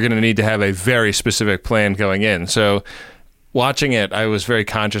have a very specific plan going in. So watching it, I was very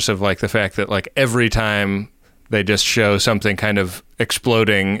conscious of like the fact that like every time they just show something kind of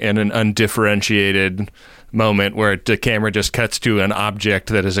exploding in an undifferentiated moment where the camera just cuts to an object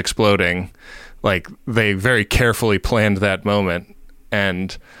that is exploding, like they very carefully planned that moment.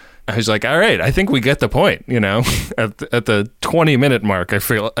 And I was like, all right, I think we get the point, at the 20-minute mark, I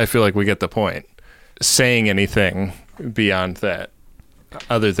feel like we get the point. Saying anything beyond that,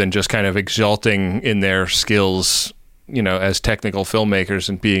 other than just kind of exalting in their skills, as technical filmmakers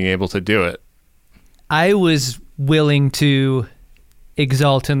and being able to do it. I was willing to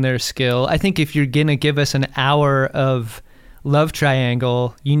exalt in their skill. I think if you're going to give us an hour of love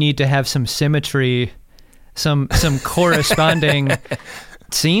triangle, you need to have some symmetry, some corresponding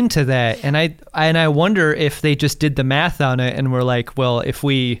scene to that. And I wonder if they just did the math on it and were like, well, if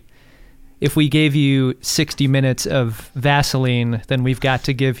we gave you 60 minutes of Vaseline, then we've got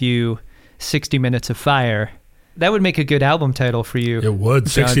to give you 60 minutes of fire. That would make a good album title for you. It would.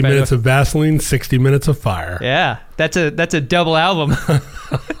 60 minutes of Vaseline, 60 minutes of fire. Yeah, that's a double album.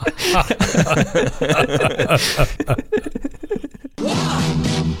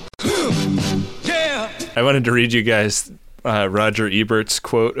 Yeah. I wanted to read you guys Roger Ebert's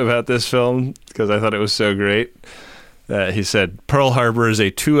quote about this film because I thought it was so great. He said, Pearl Harbor is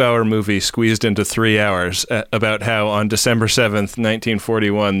a 2-hour movie squeezed into 3 hours about how on December 7th,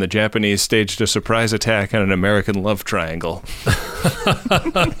 1941, the Japanese staged a surprise attack on an American love triangle.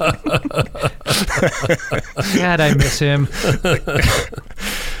 God, I miss him.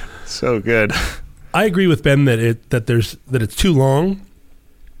 So good. I agree with Ben that it's too long,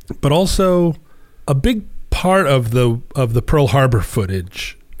 but also a big part of the Pearl Harbor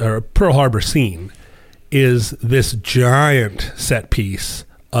footage or Pearl Harbor scene is this giant set piece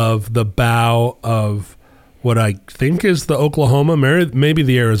of the bow of what I think is the Oklahoma, maybe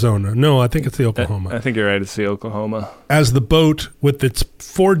the Arizona. No, I think it's the Oklahoma. I think you're right. It's the Oklahoma. As the boat, with its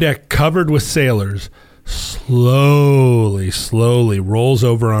foredeck covered with sailors, slowly rolls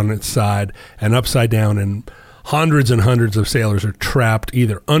over on its side and upside down, and hundreds and hundreds of sailors are trapped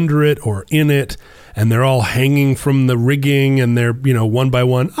either under it or in it, and they're all hanging from the rigging, and they're, one by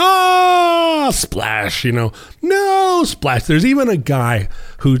one, splash, no, splash. There's even a guy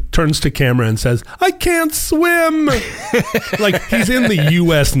who turns to camera and says, I can't swim. Like, he's in the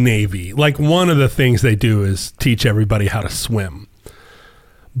U.S. Navy. Like, one of the things they do is teach everybody how to swim.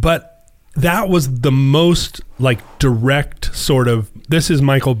 But that was the most, direct sort of, this is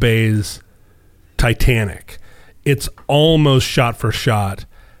Michael Bay's Titanic. It's almost shot for shot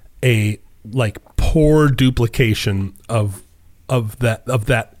a, poor duplication of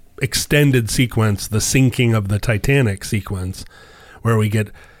that extended sequence, the sinking of the Titanic sequence, where we get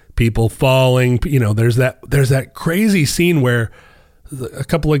people falling. There's that crazy scene where a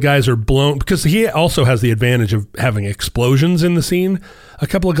couple of guys are blown, because he also has the advantage of having explosions in the scene. A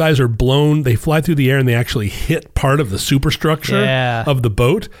couple of guys are blown, they fly through the air, and they actually hit part of the superstructure of the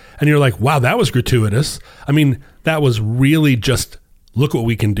boat. And you're like, wow, that was gratuitous. I mean, that was really just, look what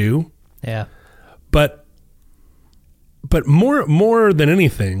we can do. Yeah. But more than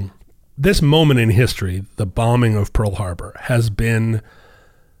anything, this moment in history, the bombing of Pearl Harbor, has been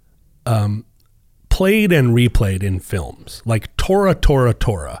played and replayed in films. Like Tora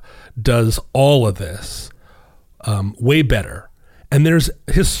does all of this way better. And there's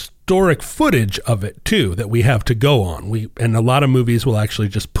historic footage of it too that we have to go on. And a lot of movies will actually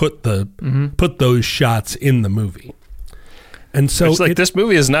just put those shots in the movie. And so it's like this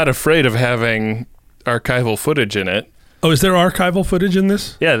movie is not afraid of having archival footage in it. Oh, is there archival footage in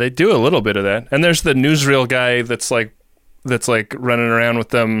this? Yeah, they do a little bit of that. And there's the newsreel guy that's running around with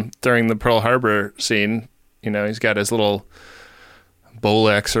them during the Pearl Harbor scene. He's got his little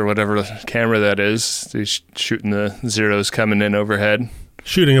Bolex or whatever camera that is. He's shooting the Zeros coming in overhead.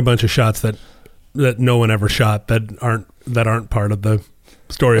 Shooting a bunch of shots that no one ever shot, that aren't part of the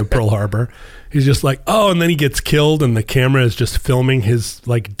story of Pearl Harbor. He's just like, and then he gets killed, and the camera is just filming his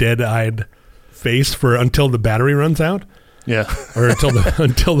dead-eyed face until the battery runs out. Yeah, or until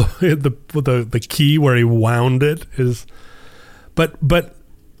the key where he wound it is. But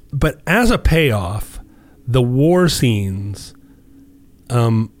as a payoff, the war scenes,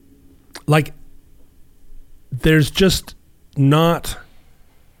 there's just not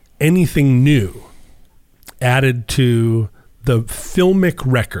anything new added to the filmic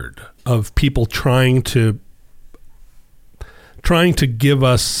record of people trying to give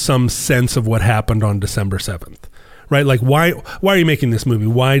us some sense of what happened on December 7th, right? Like, why are you making this movie?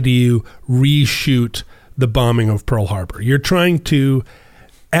 Why do you reshoot the bombing of Pearl Harbor? You're trying to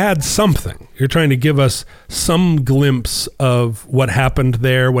add something. You're trying to give us some glimpse of what happened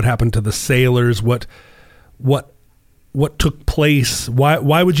there, what happened to the sailors, what took place.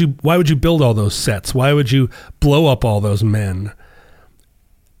 Why would you build all those sets? Why would you blow up all those men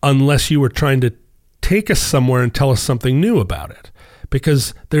unless you were trying to take us somewhere and tell us something new about it?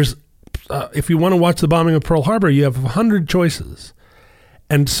 Because there's if you want to watch the bombing of Pearl Harbor, you have 100 choices.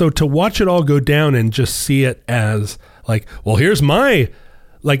 And so to watch it all go down and just see it as here's my,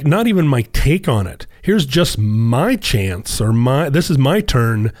 not even my take on it. Here's just my chance, or this is my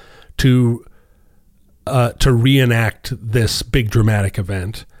turn to reenact this big dramatic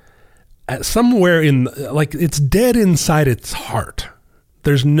event. Somewhere it's dead inside its heart.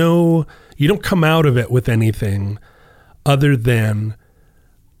 You don't come out of it with anything other than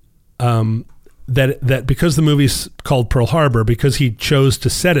that because the movie's called Pearl Harbor, because he chose to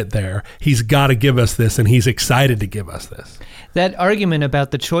set it there, he's got to give us this, and he's excited to give us this. That argument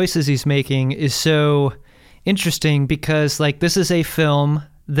about the choices he's making is so interesting because, this is a film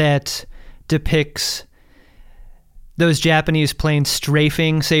that depicts those Japanese planes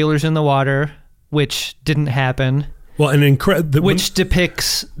strafing sailors in the water, which didn't happen. Well, which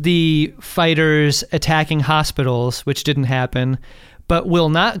depicts the fighters attacking hospitals, which didn't happen, but will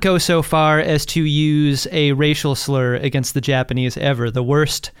not go so far as to use a racial slur against the Japanese ever. The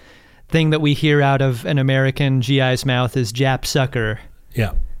worst thing that we hear out of an American GI's mouth is Jap sucker.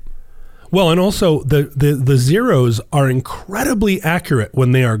 Yeah. Well, and also the Zeros are incredibly accurate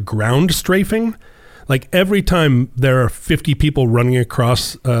when they are ground strafing. Every time there are 50 people running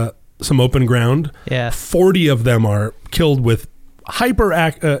across some open ground, 40 of them are killed with hyper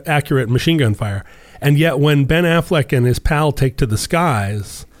accurate machine gun fire. And yet when Ben Affleck and his pal take to the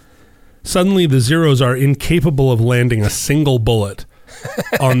skies, suddenly the Zeros are incapable of landing a single bullet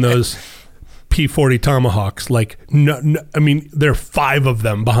on those P-40 Tomahawks. Like, no, I mean, there are 5 of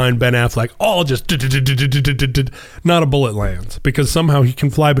them behind Ben Affleck, all just not a bullet lands because somehow he can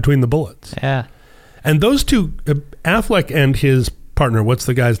fly between the bullets. Yeah. And those two, Affleck and his partner, what's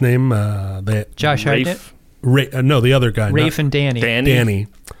the guy's name? Josh Hartnett? No, the other guy. Rafe and Danny. Danny.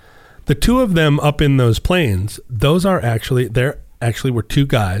 The two of them up in those planes, those are actually, were 2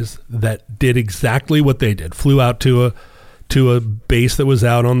 guys that did exactly what they did. Flew out to a base that was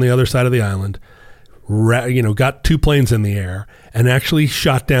out on the other side of the island, got 2 planes in the air and actually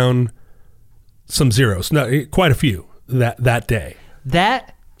shot down some Zeros, quite a few that day.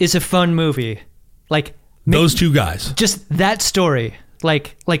 That is a fun movie. Like those 2 guys. Just that story.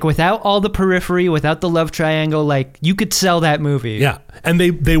 Like without all the periphery, without the love triangle, like you could sell that movie. Yeah. And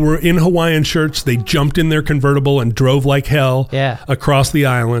they were in Hawaiian shirts. They jumped in their convertible and drove like hell across the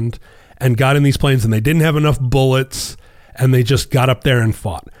island and got in these planes, and they didn't have enough bullets, and they just got up there and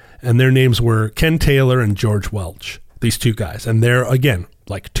fought. And their names were Ken Taylor and George Welch, these 2 guys. And they're, again,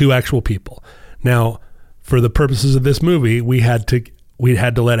 like 2 actual people. Now, for the purposes of this movie, we had to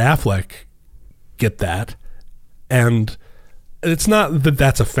let Affleck get that. And it's not that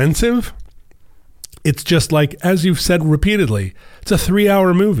that's offensive. It's just like, as you've said repeatedly, it's a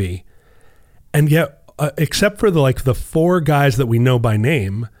 3-hour movie. And yet, except for the 4 guys that we know by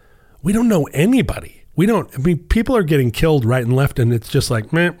name, we don't know anybody. People are getting killed right and left, and it's just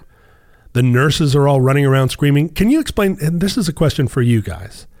like, meh. The nurses are all running around screaming. Can you explain, and this is a question for you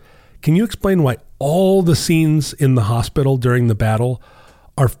guys, can you explain why all the scenes in the hospital during the battle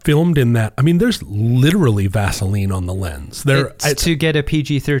are filmed in that? I mean, there's literally Vaseline on the lens. It's to get a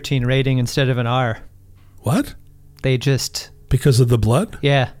PG-13 rating instead of an R. What? Because of the blood?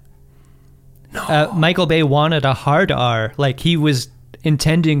 Yeah. No. Michael Bay wanted a hard R. Like, he was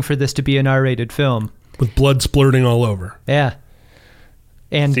intending for this to be an R-rated film. With blood splurting all over. Yeah.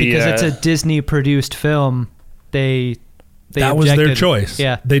 And because it's a Disney-produced film, they that objected. Was their choice.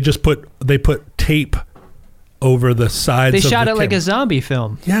 Yeah. They put tape over the sides of the shot it like a zombie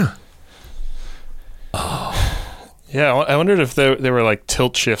film. Yeah. Oh. Yeah, I wondered if they were like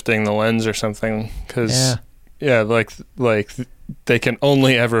tilt shifting the lens or something, because like they can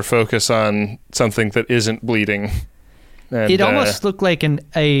only ever focus on something that isn't bleeding. And, it almost looked like an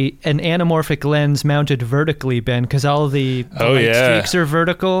anamorphic lens mounted vertically, Ben, because all of the streaks are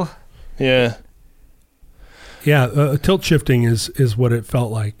vertical. Yeah. Yeah, tilt shifting is what it felt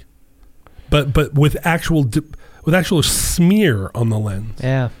like, but with actual smear on the lens.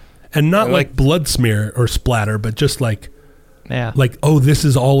 Yeah. And not like blood smear or splatter, but just like, this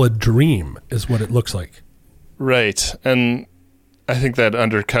is all a dream, is what it looks like. Right. And I think that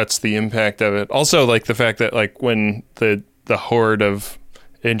undercuts the impact of it. Also, like the fact that like when the horde of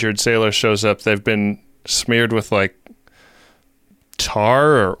injured sailors shows up, they've been smeared with like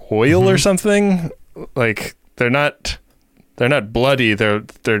tar or oil or something. Like they're not bloody. They're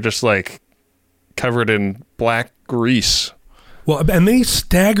just like covered in black grease. Well, and they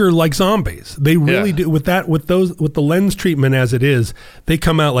stagger like zombies. They really do. With the lens treatment as it is, they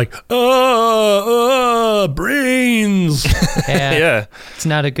come out like, brains. Yeah. It's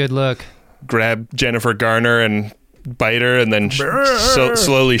not a good look. Grab Jennifer Garner and bite her, and then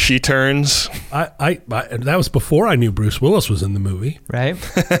slowly she turns. I that was before I knew Bruce Willis was in the movie. Right.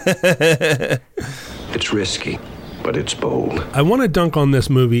 It's risky, but it's bold. I want to dunk on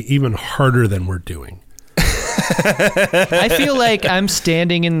this movie even harder than we're doing. I feel like I'm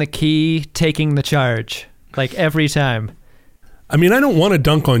standing in the key, taking the charge, like every time. I mean, I don't want to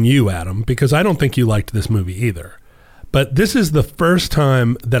dunk on you, Adam, because I don't think you liked this movie either. But this is the first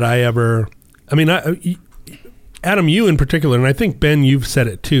time that Adam, you in particular, and I think, Ben, you've said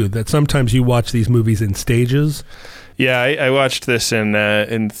it too, that sometimes you watch these movies in stages. Yeah, I watched this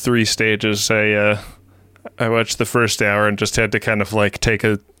in 3 stages. I watched the first hour and just had to kind of like take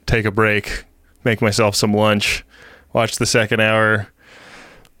a break, make myself some lunch, watch the second hour,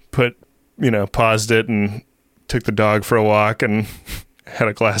 paused it and took the dog for a walk and had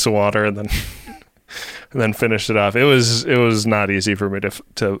a glass of water and then finished it off. It was not easy for me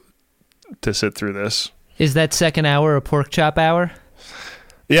to sit through this. Is that second hour a pork chop hour?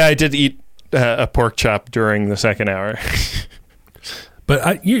 Yeah, I did eat a pork chop during the second hour.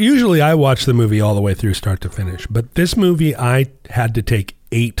 But usually I watch the movie all the way through start to finish. But this movie, I had to take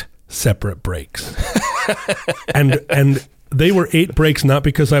 8 separate breaks. and they were 8 breaks, not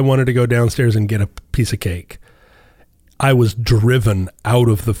because I wanted to go downstairs and get a piece of cake. I was driven out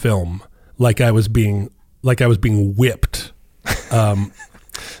of the film like I was being whipped.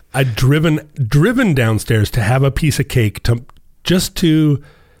 I'd driven downstairs to have a piece of cake to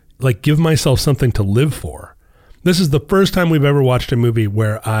like give myself something to live for. This is the first time we've ever watched a movie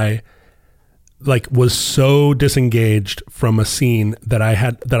where I like was so disengaged from a scene that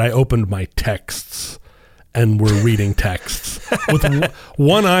I opened my texts and were reading texts with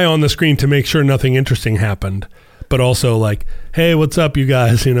one eye on the screen to make sure nothing interesting happened, but also like, hey, what's up, you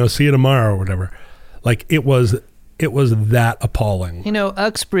guys? You know, see you tomorrow or whatever. Like it was that appalling. You know,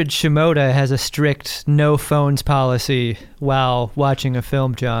 Uxbridge Shimoda has a strict no phones policy while watching a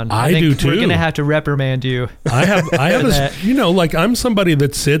film, John. I do too. We're going to have to reprimand you. I have you know, like I'm somebody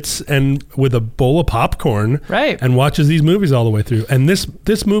that sits and with a bowl of popcorn right, and watches these movies all the way through. And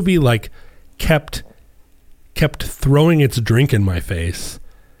this movie like kept throwing its drink in my face.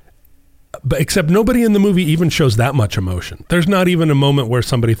 But except nobody in the movie even shows that much emotion. There's not even a moment where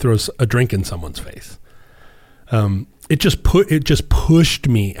somebody throws a drink in someone's face. It just pushed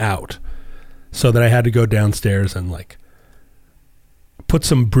me out so that I had to go downstairs and like put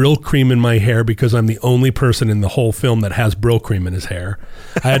some Brill cream in my hair because I'm the only person in the whole film that has Brill cream in his hair.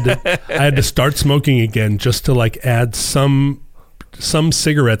 I had to start smoking again just to like add some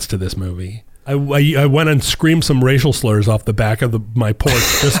cigarettes to this movie. I went and screamed some racial slurs off the back of my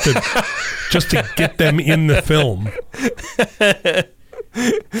porch just to get them in the film.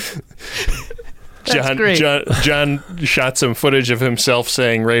 John shot some footage of himself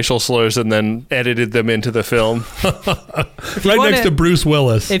saying racial slurs and then edited them into the film. Next to Bruce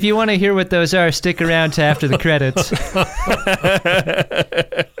Willis. If you want to hear what those are, stick around to after the credits.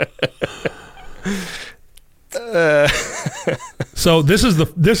 So this is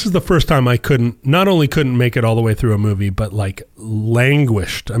the first time I not only couldn't make it all the way through a movie, but like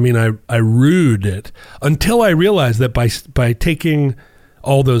languished. I mean, I rued it until I realized that by taking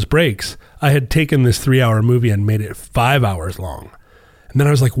all those breaks, I had taken this 3-hour movie and made it 5 hours long. And then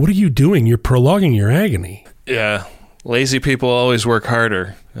I was like, what are you doing? You're prolonging your agony. Yeah. Lazy people always work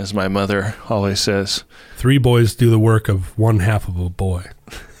harder, as my mother always says. 3 boys do the work of 1/2 of a boy,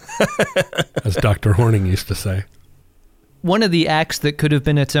 as Dr. Horning used to say. One of the acts that could have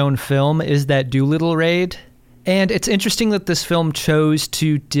been its own film is that Doolittle raid. And it's interesting that this film chose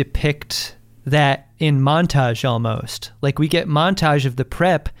to depict that in montage almost. Like we get montage of the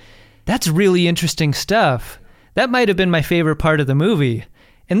prep. That's really interesting stuff. That might have been my favorite part of the movie.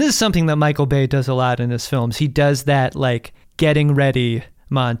 And this is something that Michael Bay does a lot in his films. He does that like getting ready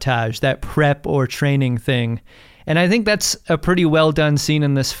montage, that prep or training thing. And I think that's a pretty well done scene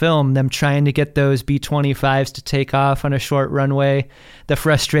in this film, them trying to get those B-25s to take off on a short runway, the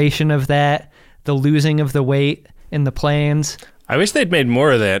frustration of that, the losing of the weight in the planes. I wish they'd made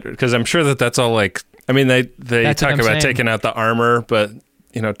more of that, because I'm sure that's all like, I mean, they talk about taking out the armor, but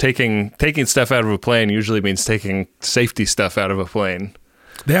you know, taking stuff out of a plane usually means taking safety stuff out of a plane.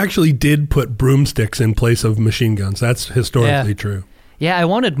 They actually did put broomsticks in place of machine guns. That's historically true. Yeah, I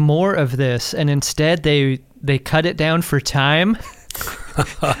wanted more of this, and instead they cut it down for time.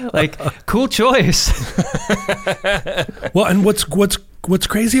 Like, cool choice. Well, and what's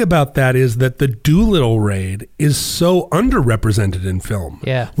crazy about that is that the Doolittle raid is so underrepresented in film.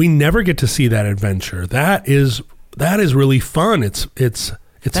 Yeah, we never get to see that adventure. That is really fun. It's that's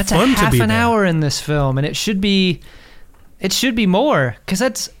fun a half to be an there. hour in this film, and it should be more, because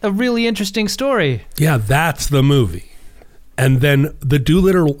that's a really interesting story. Yeah, that's the movie. And then the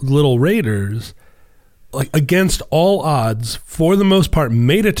Doolittle Raiders, like against all odds, for the most part,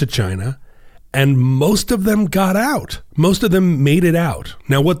 made it to China, and most of them got out. Most of them made it out.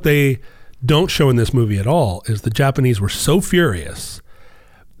 Now, what they don't show in this movie at all is the Japanese were so furious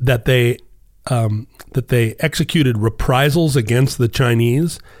that they executed reprisals against the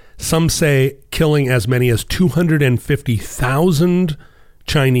Chinese. Some say killing as many as 250,000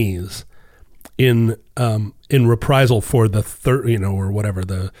 Chinese in reprisal for the or whatever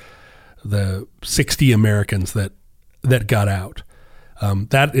the 60 Americans that got out.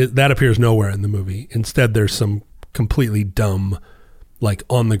 That appears nowhere in the movie. Instead, there's some completely dumb, like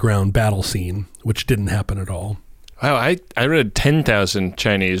on the ground battle scene, which didn't happen at all. Wow, I read 10,000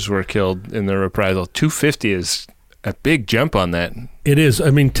 Chinese were killed in the reprisal. 250 is a big jump on that. It is.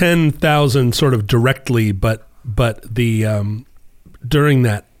 I mean, 10,000 sort of directly, but the during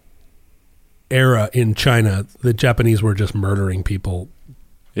that era in China, the Japanese were just murdering people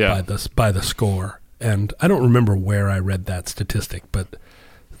by the score. And I don't remember where I read that statistic, but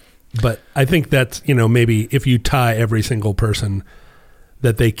I think that's, maybe if you tie every single person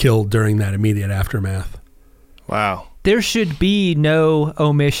that they killed during that immediate aftermath. Wow. There should be no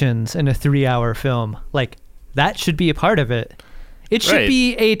omissions in a 3-hour film. Like, that should be a part of it. It should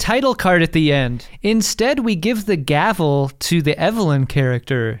be a title card at the end. Instead, we give the gavel to the Evelyn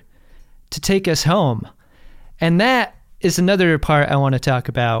character to take us home. And that is another part I want to talk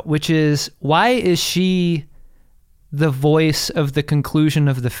about, which is, why is she the voice of the conclusion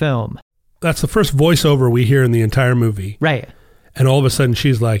of the film? that's the first voiceover we hear in the entire movie. Right. And all of a sudden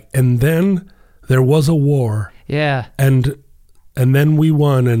she's like, and then there was a war. Yeah. And then we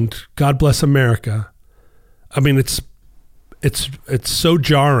won, and God bless America. I mean, it's so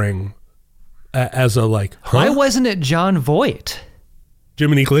jarring as a like, huh? Why wasn't it John Voight?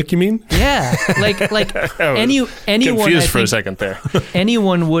 Jiminy Glick, you mean? Yeah. Like anyone Confused I for a think second there.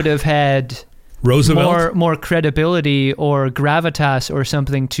 anyone would have had Roosevelt? more credibility or gravitas or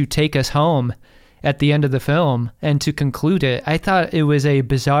something to take us home at the end of the film and to conclude it. I thought it was a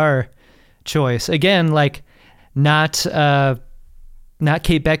bizarre choice. Again, like not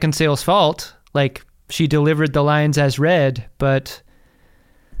Kate Beckinsale's fault. Like she delivered the lines as read, but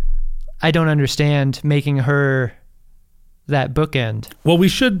I don't understand making her that bookend. Well, we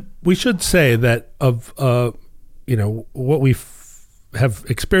should say that of what we have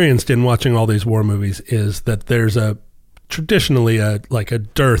experienced in watching all these war movies is that there's traditionally a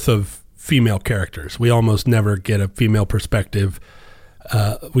dearth of female characters. We almost never get a female perspective.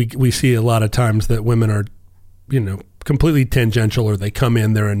 We see a lot of times that women are, completely tangential, or they come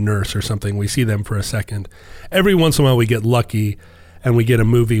in, they're a nurse or something. We see them for a second. Every once in a while we get lucky and we get a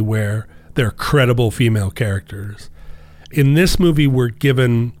movie where there are credible female characters. In this movie, we're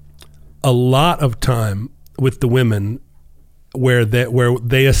given a lot of time with the women where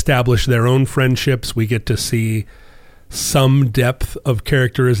they establish their own friendships. We get to see some depth of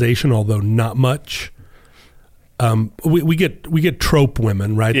characterization, although not much. We get trope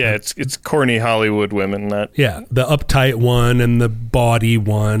women, right? Yeah, it's corny Hollywood women. The uptight one and the bawdy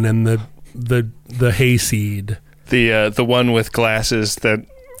one and the hayseed. The one with glasses that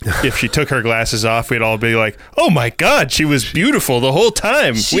if she took her glasses off, we'd all be like, "Oh my God, she was beautiful the whole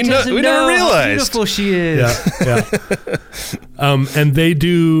time." We never realized how beautiful she is. Yeah. And they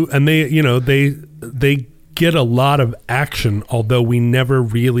get a lot of action, although we never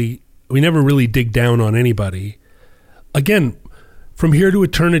really dig down on anybody. Again, From Here to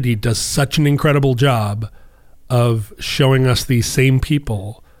Eternity does such an incredible job of showing us these same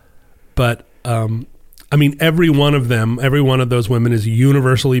people, but every one of those women is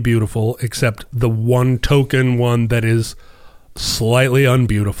universally beautiful, except the one token one that is slightly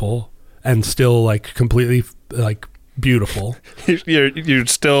unbeautiful and still like completely like beautiful. You'd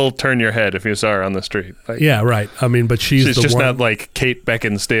still turn your head if you saw her on the street. Like, yeah, right. But she's the just one. not like Kate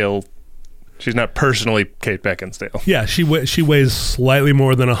Beckinsale. She's not personally Kate Beckinsale. Yeah, she weighs slightly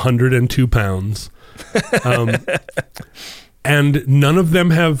more than 102 pounds. And none of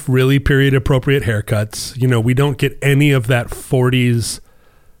them have really period-appropriate haircuts. We don't get any of that 40s.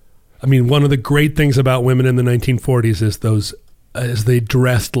 One of the great things about women in the 1940s is they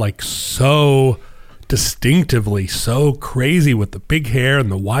dressed like so distinctively, so crazy with the big hair and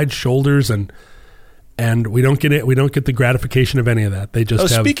the wide shoulders, and we don't get it. We don't get the gratification of any of that. They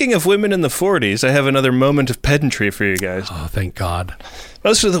just have. Speaking of women in the 40s, I have another moment of pedantry for you guys. Oh, thank God.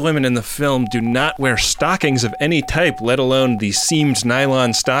 Most of the women in the film do not wear stockings of any type, let alone the seamed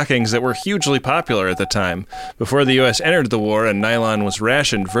nylon stockings that were hugely popular at the time. Before the U.S. entered the war and nylon was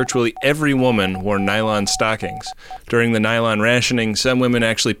rationed, virtually every woman wore nylon stockings. During the nylon rationing, some women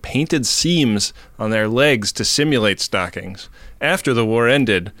actually painted seams on their legs to simulate stockings. After the war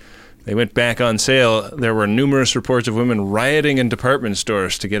ended, they went back on sale. There were numerous reports of women rioting in department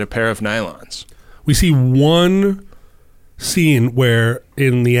stores to get a pair of nylons. We see one scene where,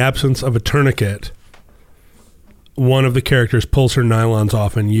 in the absence of a tourniquet, one of the characters pulls her nylons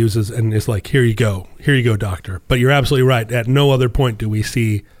off and is like, here you go, doctor. But you're absolutely right. At no other point do we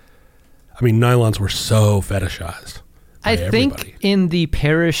see, nylons were so fetishized. I think in the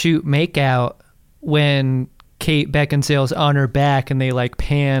parachute makeout, when Kate Beckinsale's on her back and they like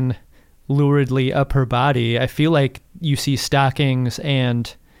pan luridly up her body, I feel like you see stockings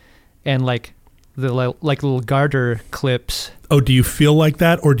and like the like little garter clips. Oh, do you feel like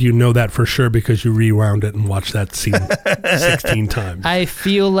that, or do you know that for sure because you rewound it and watched that scene 16 times? I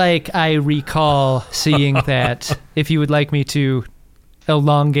feel like I recall seeing that. If you would like me to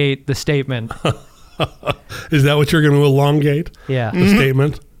elongate the statement. Is that what you're going to elongate? Yeah. The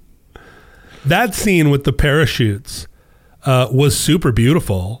statement? That scene with the parachutes was super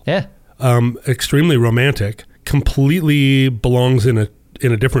beautiful. Yeah. Extremely romantic. Completely belongs in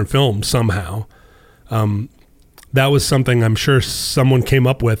a different film somehow. That was something I'm sure someone came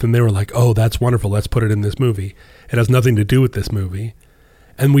up with, and they were like, "Oh, that's wonderful. Let's put it in this movie." It has nothing to do with this movie,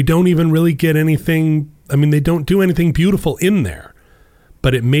 and we don't even really get anything. They don't do anything beautiful in there,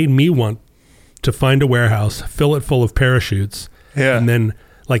 but it made me want to find a warehouse, fill it full of parachutes, and then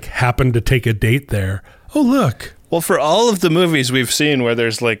like happen to take a date there. Oh, look. Well, for all of the movies we've seen where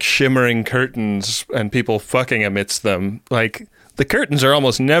there's like shimmering curtains and people fucking amidst them, like the curtains are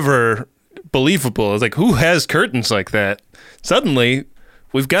almost never believable. It's like, who has curtains like that? Suddenly,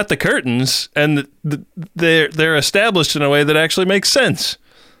 we've got the curtains, and they're established in a way that actually makes sense.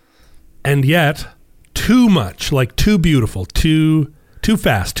 And yet, too much, like too beautiful, too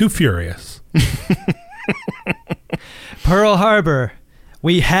fast, too furious. Pearl Harbor,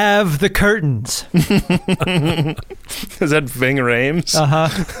 we have the curtains. Is that Ving Rhames?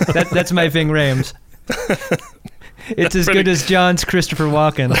 That's my Ving Rhames. It's as good as John's Christopher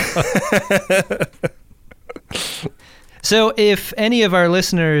Walken. So if any of our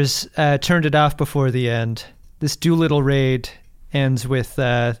listeners turned it off before the end, this Doolittle raid ends with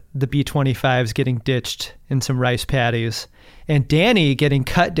the B-25s getting ditched in some rice paddies and Danny getting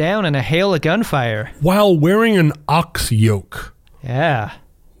cut down in a hail of gunfire. While wearing an ox yoke. Yeah.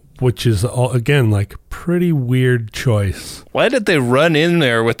 Which is, again, like, pretty weird choice. Why did they run in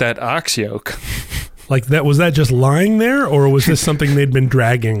there with that ox yoke? Like, was that just lying there, or was this something they'd been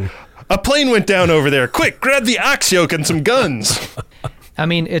dragging? A plane went down over there. Quick, grab the ox yoke and some guns. I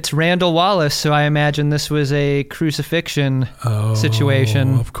mean, it's Randall Wallace, so I imagine this was a crucifixion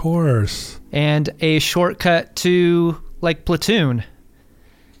situation. Of course. And a shortcut to, like, Platoon.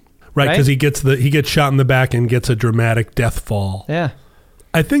 Right, because he gets shot in the back and gets a dramatic death fall. Yeah.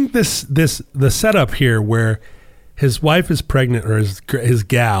 I think the setup here where his wife is pregnant, or his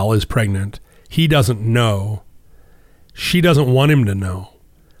gal is pregnant, he doesn't know. She doesn't want him to know.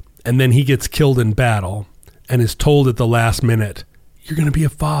 And then he gets killed in battle and is told at the last minute, you're going to be a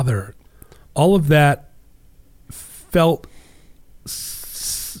father. All of that felt,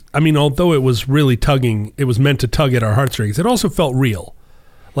 I mean, although it was really tugging, it was meant to tug at our heartstrings, it also felt real.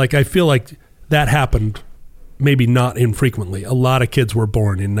 Like, I feel like that happened maybe not infrequently. A lot of kids were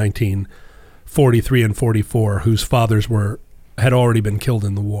born in 1943 and 44 whose fathers had already been killed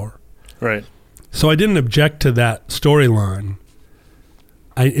in the war. Right. So I didn't object to that storyline.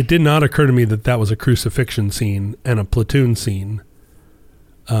 It did not occur to me that was a crucifixion scene and a platoon scene.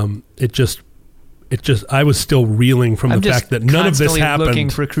 It just I was still reeling from the fact that none of this happened. I'm just looking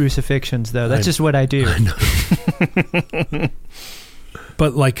for crucifixions, though. That's just what I do.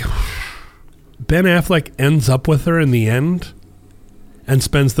 But, like, Ben Affleck ends up with her in the end and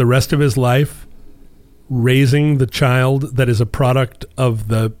spends the rest of his life raising the child that is a product of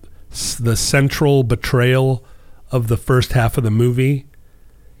the central betrayal of the first half of the movie.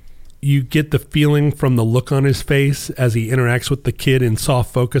 You get the feeling from the look on his face as he interacts with the kid in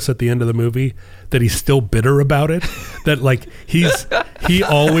soft focus at the end of the movie that he's still bitter about it. That, like, he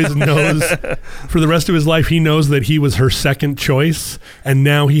always knows for the rest of his life, he knows that he was her second choice. And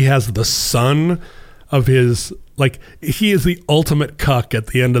now he has the son of his, like, he is the ultimate cuck at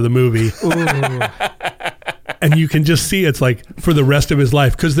the end of the movie. And you can just see it's like for the rest of his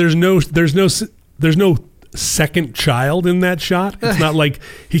life. 'Cause there's no second child in that shot. It's not like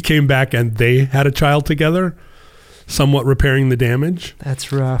he came back and they had a child together, somewhat repairing the damage.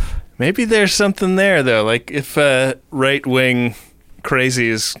 That's rough. Maybe there's something there, though. Like, if right-wing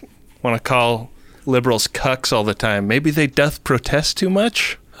crazies want to call liberals cucks all the time, maybe they doth protest too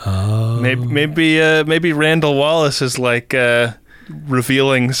much. Maybe Randall Wallace is like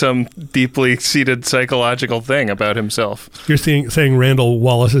revealing some deeply seated psychological thing about himself. You're saying Randall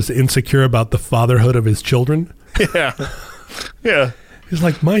Wallace is insecure about the fatherhood of his children? Yeah. Yeah. He's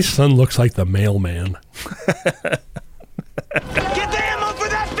like, my son looks like the mailman. Get the ammo for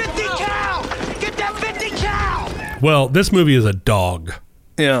that 50 cal! Get that 50 cal! Well, this movie is a dog.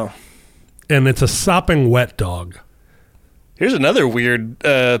 Yeah. And it's a sopping wet dog. Here's another weird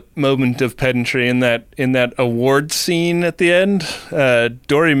moment of pedantry in that award scene at the end.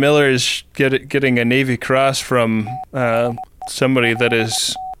 Dory Miller is getting a Navy Cross from somebody that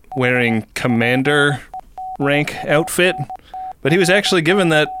is wearing commander rank outfit, but he was actually given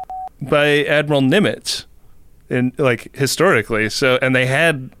that by Admiral Nimitz, historically. So, and they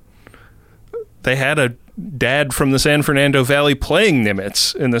had a dad from the San Fernando Valley playing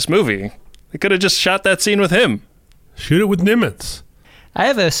Nimitz in this movie. They could have just shot that scene with him. Shoot it with Nimitz. I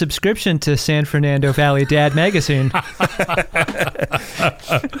have a subscription to San Fernando Valley Dad magazine.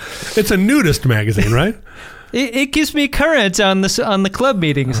 It's a nudist magazine, right? It keeps me current on the club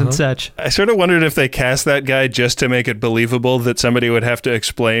meetings and such. I sort of wondered if they cast that guy just to make it believable that somebody would have to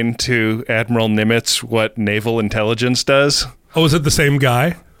explain to Admiral Nimitz what naval intelligence does. Oh, is it the same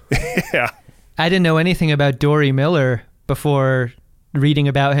guy? Yeah. I didn't know anything about Dory Miller before reading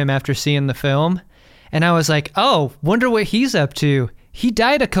about him after seeing the film. And I was like, oh, wonder what he's up to. He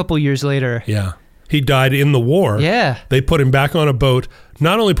died a couple years later. Yeah. He died in the war. Yeah. They put him back on a boat.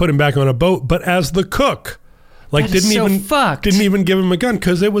 Not only put him back on a boat, but as the cook. Like, didn't even give him a gun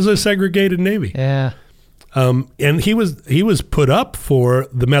because it was a segregated Navy. Yeah. And he was put up for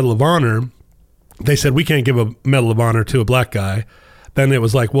the Medal of Honor. They said, we can't give a Medal of Honor to a black guy. Then it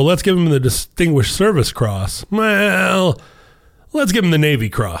was like, well, let's give him the Distinguished Service Cross. Well, let's give him the Navy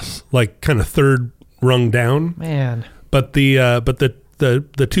Cross, like kind of third rung down. Man. But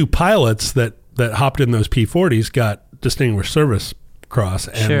the two pilots that hopped in those P-40s got Distinguished Service Cross,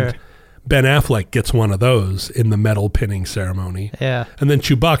 and Sure. Ben Affleck gets one of those in the medal pinning ceremony. Yeah. And then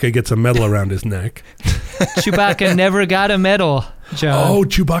Chewbacca gets a medal around his neck. Chewbacca never got a medal, John. Oh,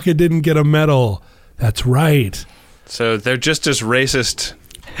 Chewbacca didn't get a medal. That's right. So they're just as racist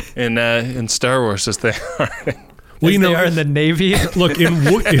in Star Wars as they are. Well, They are in the Navy. Look, in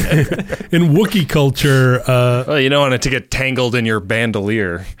Wookiee culture, Well, you don't want it to get tangled in your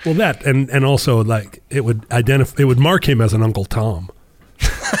bandolier. well, that and also like it would mark him as an Uncle Tom.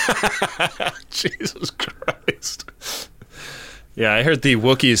 Jesus Christ. Yeah, I heard the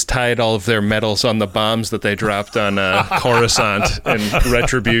Wookiees tied all of their medals on the bombs that they dropped on Coruscant in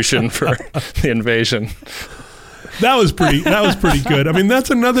retribution for the invasion. That was pretty good. I mean, that's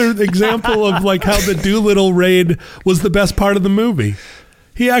another example of like how the Doolittle raid was the best part of the movie.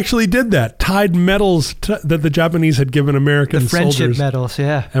 He actually did that. Tied medals that the Japanese had given American The friendship soldiers. medals,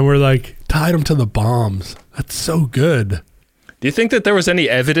 yeah. And we're like, tied them to the bombs. That's so good. Do you think that there was any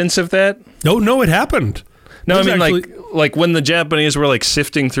evidence of that? No, it happened. No, I It was mean, actually- like when the Japanese were like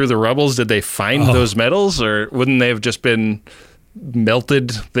sifting through the rubbles, did they find those medals, or wouldn't they have just been melted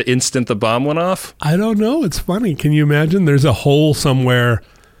the instant the bomb went off? I don't know. It's funny. Can you imagine? There's a hole somewhere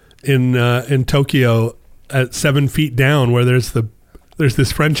in Tokyo at 7 feet down where there's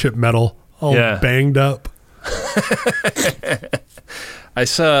this friendship medal all banged up. I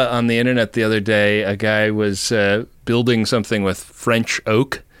saw on the internet the other day a guy was building something with French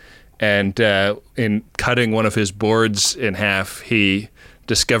oak, and in cutting one of his boards in half, he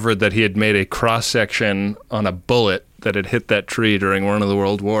discovered that he had made a cross section on a bullet that had hit that tree during one of the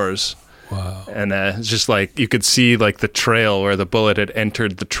world wars. Wow. And it's just like you could see like the trail where the bullet had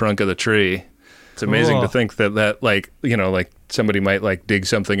entered the trunk of the tree. It's amazing Cool. to think that like, you know, like somebody might like dig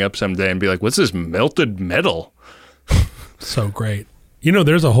something up someday and be like, what's this melted metal? So great. You know,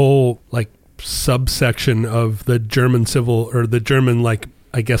 there's a whole like subsection of the German civil, or the German, like,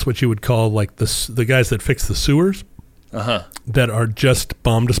 I guess what you would call like the guys that fix the sewers that are just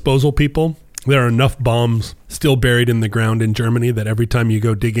bomb disposal people. There are enough bombs still buried in the ground in Germany that every time you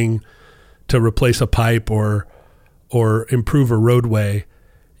go digging to replace a pipe or improve a roadway,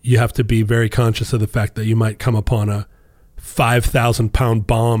 you have to be very conscious of the fact that you might come upon a 5,000-pound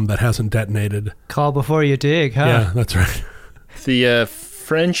bomb that hasn't detonated. Call before you dig, huh? Yeah, that's right. The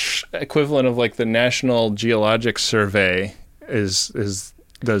French equivalent of like the National Geologic Survey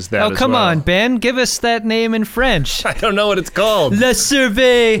does that. Oh, as come well. on, Ben. Give us that name in French. I don't know what it's called. Le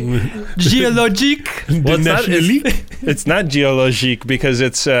Survey Géologique. Well, The it's not geologique because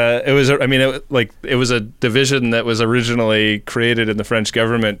it was a division that was originally created in the French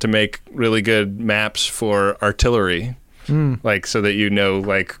government to make really good maps for artillery, like so that you know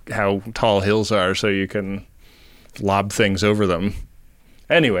like how tall hills are, so you can lob things over them.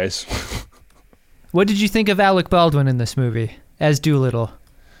 Anyways, What did you think of Alec Baldwin in this movie as Doolittle?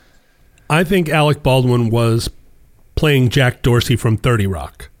 I think Alec Baldwin was playing Jack Dorsey from 30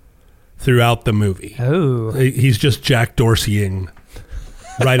 Rock throughout the movie. Oh. He's just Jack Dorseying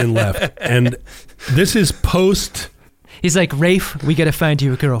right and left. And this is post... He's like, Rafe, we got to find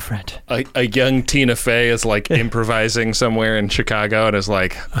you a girlfriend. a young Tina Fey is like improvising somewhere in Chicago and is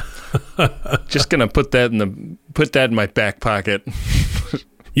like, just gonna put that in my back pocket.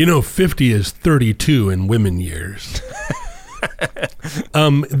 You know, 50 is 32 in women years.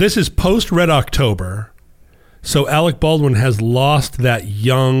 This is post Red October. So Alec Baldwin has lost that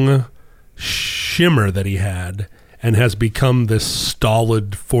young shimmer that he had and has become this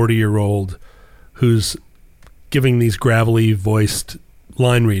stolid 40-year-old who's giving these gravelly voiced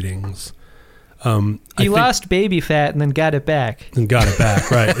line readings. He lost baby fat and then got it back. And got it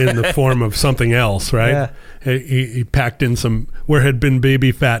back, right, in the form of something else, right? Yeah. He packed in some, where had been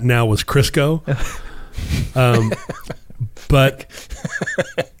baby fat now was Crisco. But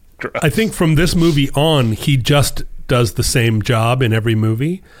I think from this movie on, he just does the same job in every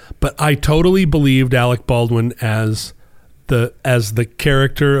movie. But I totally believed Alec Baldwin as the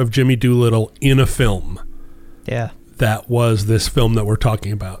character of Jimmy Doolittle in a film. Yeah. That was this film that we're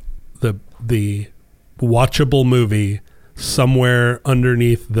talking about. The watchable movie somewhere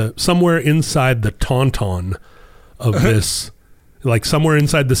inside the tauntaun of this, like somewhere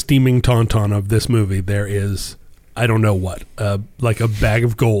inside the steaming tauntaun of this movie, there is, I don't know what, like a bag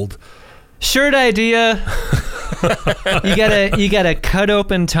of gold. Shirt idea. You gotta cut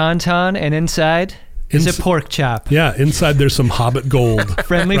open tauntaun, and inside is a pork chop. Yeah, inside there's some Hobbit gold.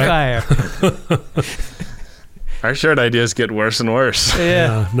 Friendly fire. Our shirt ideas get worse and worse.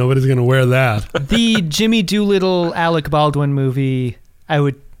 Yeah. Nobody's going to wear that. The Jimmy Doolittle, Alec Baldwin movie, I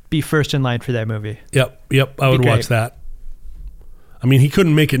would be first in line for that movie. Yep. I would watch that. I mean, he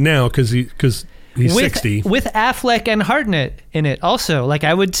couldn't make it now because he's 60. With Affleck and Hartnett in it also. Like,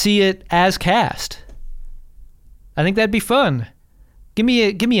 I would see it as cast. I think that'd be fun. Give me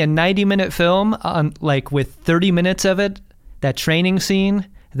a 90-minute film on, like, with 30 minutes of it, that training scene,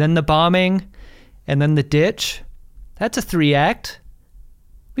 then the bombing, and then the ditch. That's a 3-act.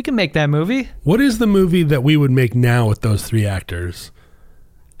 We can make that movie. What is the movie that we would make now with those 3 actors?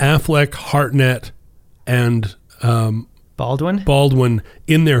 Affleck, Hartnett, and Baldwin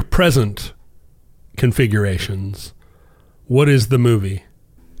in their present configurations. What is the movie?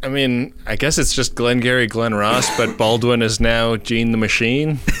 I mean, I guess it's just Glengarry Glen Ross, but Baldwin is now Gene the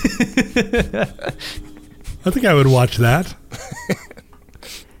Machine. I think I would watch that.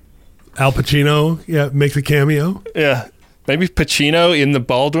 Al Pacino, makes a cameo. Yeah. Maybe Pacino in the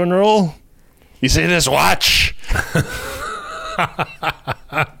Baldwin role? You see this watch?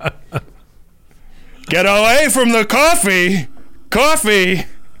 Get away from the coffee! Coffee!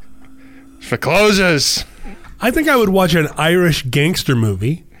 For closes. I think I would watch an Irish gangster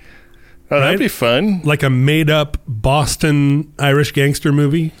movie. Oh, that'd Right? be fun. Like a made-up Boston Irish gangster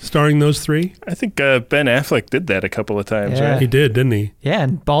movie starring those 3. I think Ben Affleck did that a couple of times, Yeah. right? He did, didn't he? Yeah,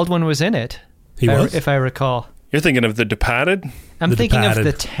 and Baldwin was in it. He was? If I recall. You're thinking of The Departed? I'm The thinking Departed.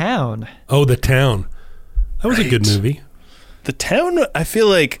 of The Town. Oh, The Town. That was a good Right. movie. The Town, I feel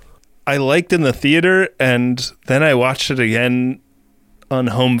like I liked in the theater, and then I watched it again on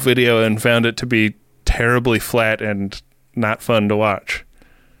home video and found it to be terribly flat and not fun to watch.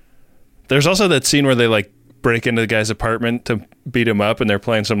 There's also that scene where they like break into the guy's apartment to beat him up, and they're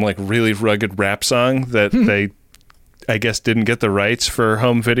playing some like really rugged rap song that they, I guess, didn't get the rights for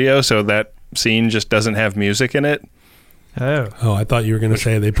home video, so that scene just doesn't have music in it. Oh. Oh, I thought you were going to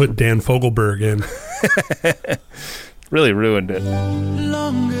say they put Dan Fogelberg in. Really ruined it.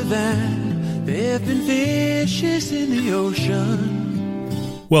 Longer than there have been fishes in the ocean.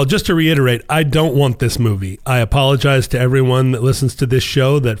 Well, just to reiterate, I don't want this movie. I apologize to everyone that listens to this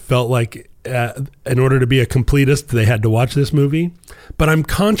show that felt like in order to be a completist, they had to watch this movie. But I'm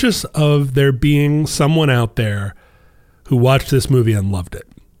conscious of there being someone out there who watched this movie and loved it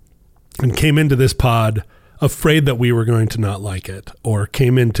and came into this pod afraid that we were going to not like it, or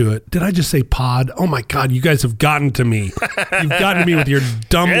came into it. Did I just say pod? Oh my God, you guys have gotten to me. You've gotten to me with your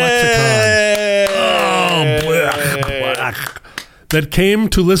dumb lexicon. Oh, blech, blech. That came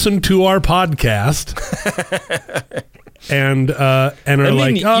to listen to our podcast and are I mean,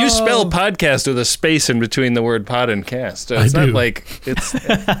 like, oh. you spell podcast with a space in between the word pod and cast. So it's I not do. like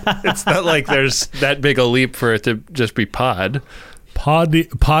it's not like there's that big a leap for it to just be pod.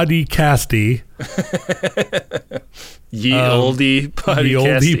 Podcasty. Ye oldie podcasty. The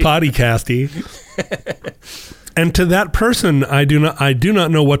oldie podcasty. And to that person, I do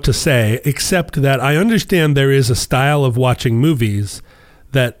not know what to say, except that I understand there is a style of watching movies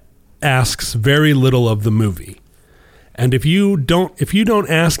that asks very little of the movie. And if you don't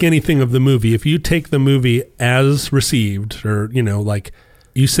ask anything of the movie, if you take the movie as received, or like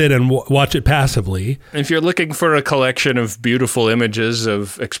you sit and watch it passively. If you're looking for a collection of beautiful images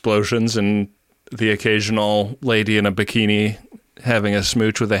of explosions and the occasional lady in a bikini having a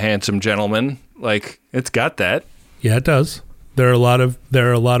smooch with a handsome gentleman, like, it's got that. Yeah, it does. There are a lot of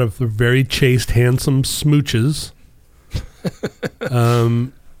very chaste, handsome smooches.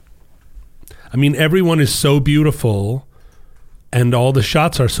 I mean, everyone is so beautiful, and all the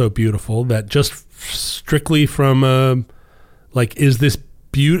shots are so beautiful that just strictly from am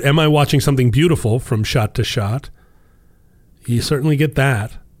I watching something beautiful from shot to shot? You certainly get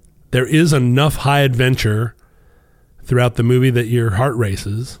that. There is enough high adventure throughout the movie that your heart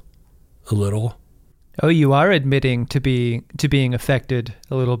races a little. Oh, you are admitting to being affected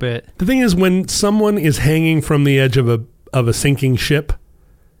a little bit. The thing is, when someone is hanging from the edge of a sinking ship,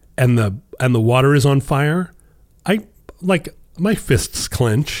 and the water is on fire, my fists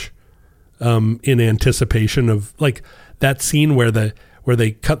clench in anticipation of like that scene where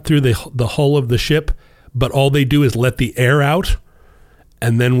they cut through the hull of the ship, but all they do is let the air out,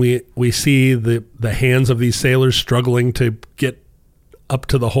 and then we see the hands of these sailors struggling to get up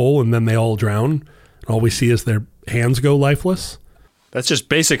to the hole, and then they all drown. All we see is their hands go lifeless. That's just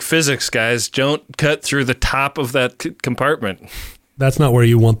basic physics, guys. Don't cut through the top of that compartment. That's not where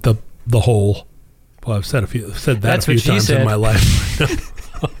you want the hole. Well, I've said that That's a few what she times said. in my life.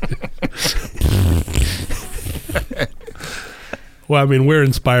 Well, I mean, we're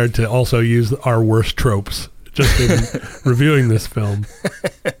inspired to also use our worst tropes just in reviewing this film.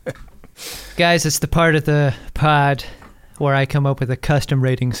 Guys, it's the part of the pod where I come up with a custom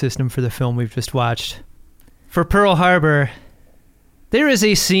rating system for the film we've just watched. For Pearl Harbor, there is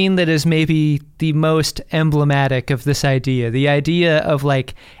a scene that is maybe the most emblematic of this idea. The idea of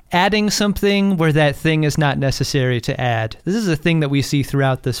like adding something where that thing is not necessary to add. This is a thing that we see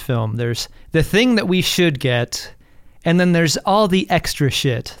throughout this film. There's the thing that we should get, and then there's all the extra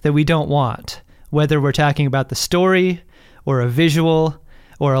shit that we don't want, whether we're talking about the story or a visual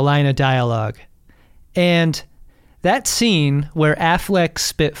or a line of dialogue. And that scene where Affleck's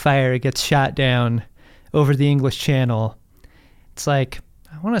Spitfire gets shot down over the English Channel, it's like,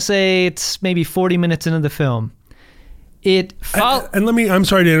 I want to say it's maybe 40 minutes into the film. I'm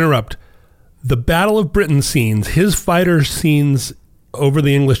sorry to interrupt. The Battle of Britain scenes, his fighter scenes over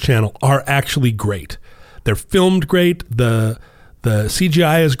the English Channel are actually great. They're filmed great. The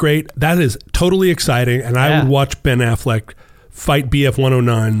CGI is great. That is totally exciting. And I would watch Ben Affleck fight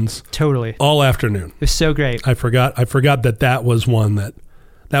BF-109s totally all afternoon. It was so great. I forgot that was one that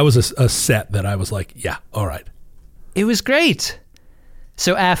was a set that I was like, yeah, all right. It was great.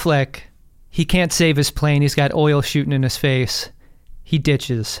 So Affleck, he can't save his plane. He's got oil shooting in his face. He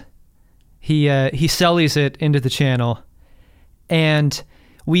ditches. He sullies it into the channel. And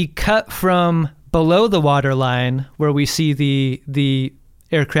we cut from below the waterline, where we see the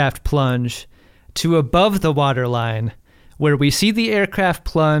aircraft plunge, to above the waterline, where we see the aircraft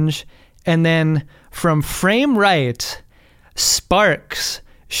plunge, and then from frame right, sparks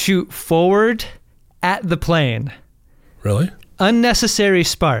shoot forward at the plane. Really? Unnecessary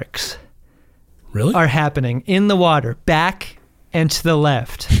sparks. Really? Are happening in the water, back and to the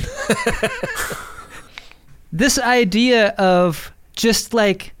left. This idea of just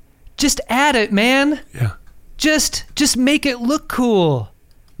add it, man. Yeah. Just make it look cool.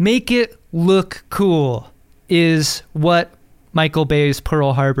 Make it look cool is what Michael Bay's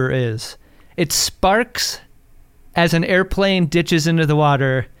Pearl Harbor is. It sparks as an airplane ditches into the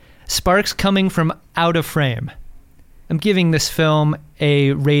water, sparks coming from out of frame. I'm giving this film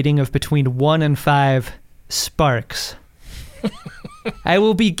a rating of between 1 and 5 sparks. I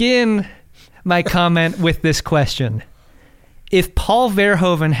will begin my comment with this question. If Paul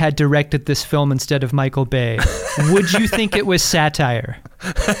Verhoeven had directed this film instead of Michael Bay, would you think it was satire?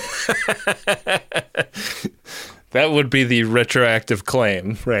 That would be the retroactive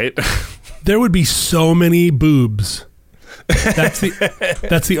claim, right? There would be so many boobs. That's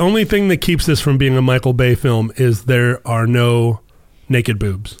the only thing that keeps this from being a Michael Bay film is there are no naked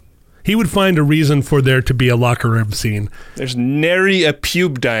boobs. He would find a reason for there to be a locker room scene. There's nary a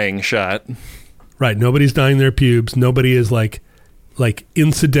pube dyeing shot. Right, nobody's dyeing their pubes. Nobody is like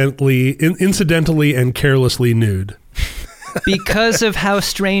incidentally and carelessly nude. Because of how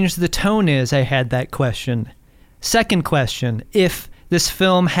strange the tone is, I had that question. Second question, if this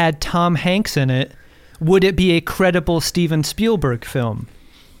film had Tom Hanks in it, would it be a credible Steven Spielberg film?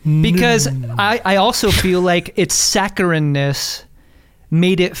 Because I also feel like its saccharine-ness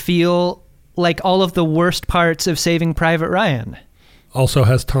made it feel like all of the worst parts of Saving Private Ryan. Also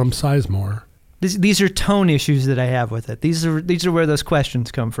has Tom Sizemore. These are tone issues that I have with it. These are where those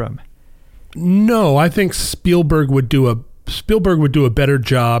questions come from. No, I think Spielberg would do a better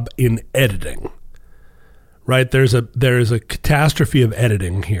job in editing. Right? There is a catastrophe of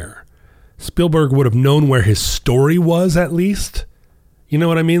editing here. Spielberg would have known where his story was, at least. You know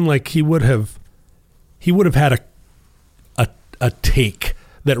what I mean? Like he would have had a take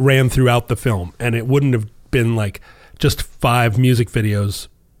that ran throughout the film, and it wouldn't have been like just 5 music videos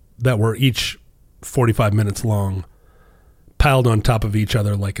that were each 45 minutes long, piled on top of each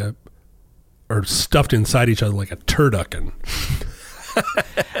other or stuffed inside each other like a turducken.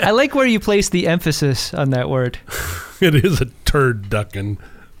 I like where you place the emphasis on that word. It is a turducken.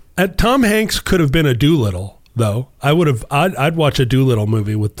 Tom Hanks could have been a Doolittle, though. I'd watch a Doolittle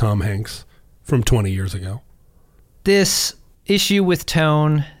movie with Tom Hanks from 20 years ago. This issue with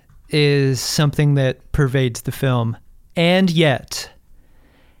tone is something that pervades the film. And yet,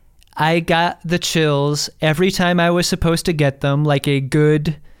 I got the chills every time I was supposed to get them, like a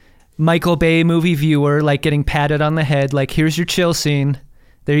good Michael Bay movie viewer, like getting patted on the head, like, here's your chill scene.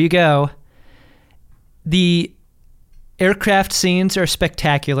 There you go. The aircraft scenes are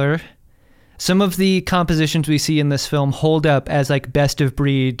spectacular. Some of the compositions we see in this film hold up as like best of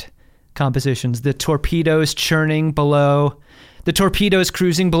breed compositions. The torpedoes churning below, the torpedoes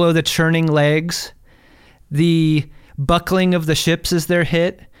cruising below the churning legs, the buckling of the ships as they're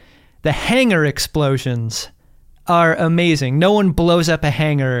hit, the hangar explosions are amazing. No one blows up a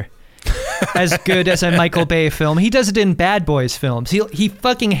hangar as good as a Michael Bay film. He does it in Bad Boys films. He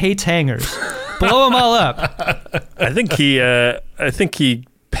fucking hates hangers. Blow them all up. I think he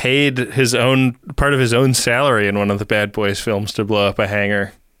paid his own part of his own salary in one of the Bad Boys films to blow up a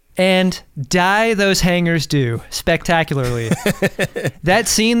hangar. And die those hangers do spectacularly. That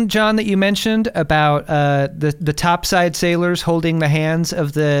scene, John, that you mentioned about the topside sailors holding the hands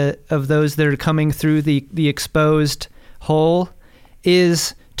of those that are coming through the exposed hole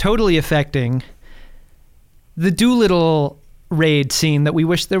is totally affecting. The Doolittle raid scene that we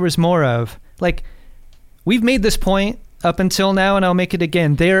wish there was more of. Like, we've made this point up until now, and I'll make it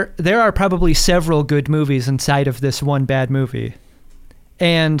again. There are probably several good movies inside of this one bad movie.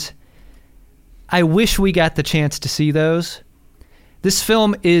 And I wish we got the chance to see those. This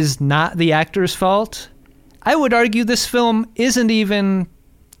film is not the actor's fault. I would argue this film isn't even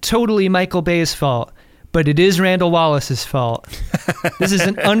totally Michael Bay's fault, but it is Randall Wallace's fault. This is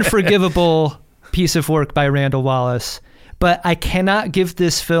an unforgivable piece of work by Randall Wallace, but I cannot give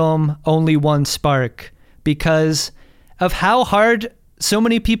this film only one spark because of how hard so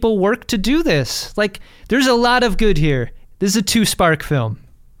many people work to do this. Like, there's a lot of good here. This is a 2-spark film.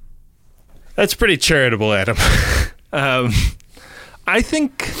 That's pretty charitable, Adam. I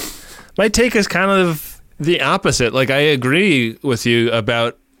think my take is kind of the opposite. Like, I agree with you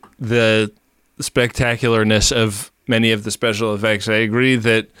about the spectacularness of many of the special effects. I agree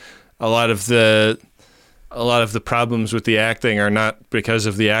that a lot of the problems with the acting are not because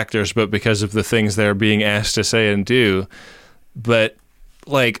of the actors, but because of the things they're being asked to say and do. But,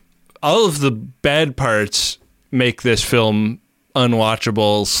 like, all of the bad parts make this film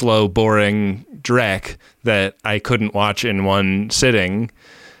unwatchable, slow, boring dreck that I couldn't watch in one sitting.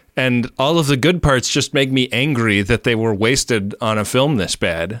 And all of the good parts just make me angry that they were wasted on a film this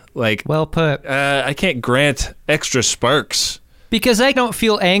bad. Like, well put. I can't grant extra sparks. Because I don't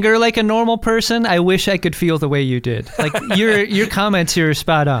feel anger like a normal person. I wish I could feel the way you did. Like, your comments here are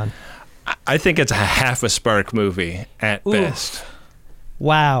spot on. I think it's a half a spark movie at best.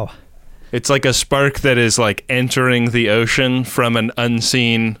 Wow. It's like a spark that is like entering the ocean from an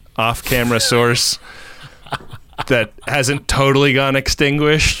unseen off-camera source that hasn't totally gone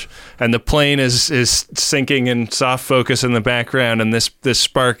extinguished, and the plane is sinking in soft focus in the background, and this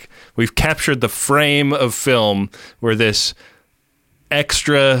spark, we've captured the frame of film where this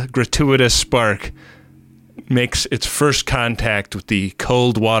extra gratuitous spark makes its first contact with the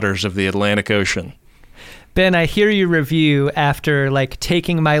cold waters of the Atlantic Ocean. Ben, I hear your review after, like,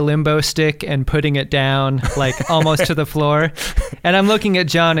 taking my limbo stick and putting it down, like, almost to the floor. And I'm looking at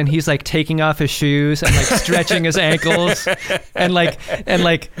John, and he's, like, taking off his shoes and, like, stretching his ankles and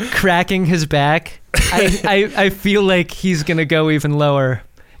cracking his back. I feel like he's going to go even lower.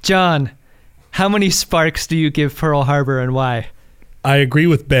 John, how many sparks do you give Pearl Harbor and why? I agree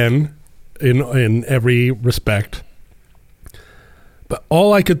with Ben in every respect. But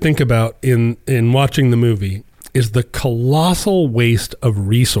all I could think about in watching the movie is the colossal waste of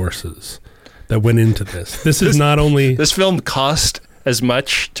resources that went into this. This is not only... This film cost as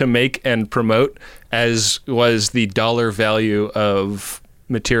much to make and promote as was the dollar value of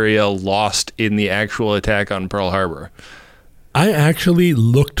material lost in the actual attack on Pearl Harbor. I actually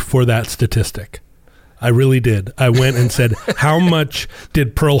looked for that statistic. I really did. I went and said, how much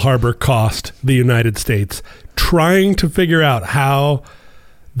did Pearl Harbor cost the United States? Trying to figure out how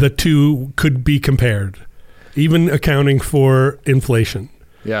the two could be compared, even accounting for inflation.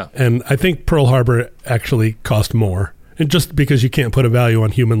 Yeah. And I think Pearl Harbor actually cost more, and just because you can't put a value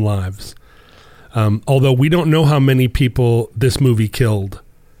on human lives. Although we don't know how many people this movie killed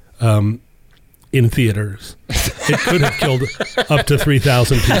in theaters. It could have killed up to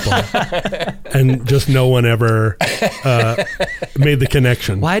 3,000 people, and just no one ever made the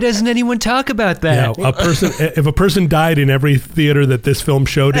connection. Why doesn't anyone talk about that? Yeah, if a person died in every theater that this film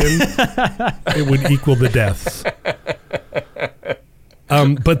showed in, it would equal the deaths.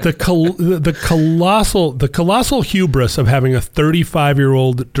 But the colossal hubris of having a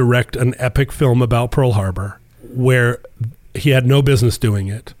 35-year-old direct an epic film about Pearl Harbor, where he had no business doing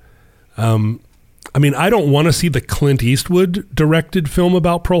it. I mean, I don't want to see the Clint Eastwood directed film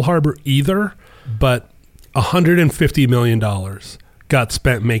about Pearl Harbor either, but $150 million got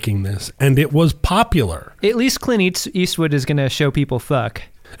spent making this, and it was popular. At least Clint Eastwood is going to show people fuck.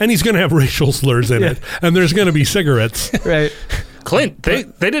 And he's going to have racial slurs in it, and there's going to be cigarettes. Right. Clint, they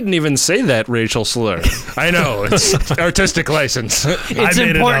didn't even say that racial slur. I know, it's artistic license. It's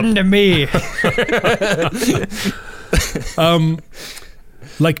important to me.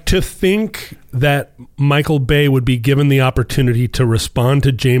 Like, to think that Michael Bay would be given the opportunity to respond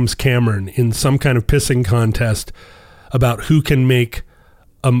to James Cameron in some kind of pissing contest about who can make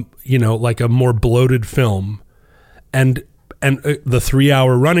like a more bloated film, and the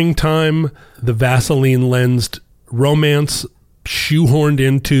 3-hour running time, the Vaseline lensed romance shoehorned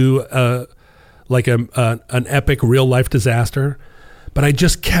into an epic real life disaster. But I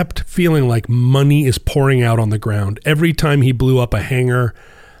just kept feeling like money is pouring out on the ground every time he blew up a hangar.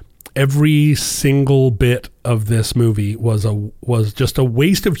 Every single bit of this movie was just a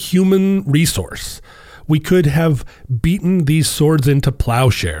waste of human resource. We could have beaten these swords into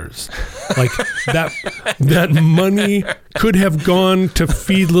plowshares. Like that money could have gone to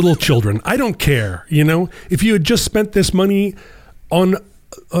feed little children. I don't care. If you had just spent this money on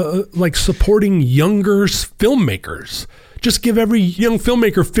supporting younger filmmakers, just give every young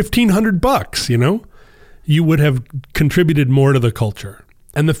filmmaker $1,500, you would have contributed more to the culture.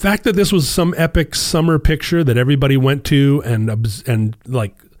 And the fact that this was some epic summer picture that everybody went to and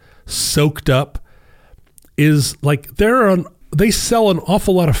soaked up is like they sell an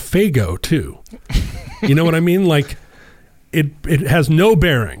awful lot of Faygo too. You know what I mean? Like it has no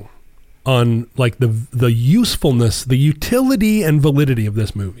bearing on like the usefulness, the utility and validity of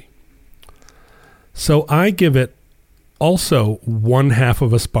this movie. So I give it also 1/2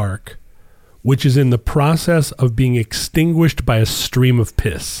 of a spark, which is in the process of being extinguished by a stream of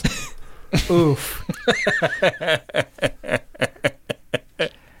piss. Oof.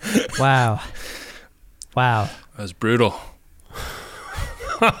 Wow. That was brutal.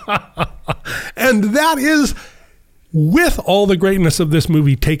 And that is with all the greatness of this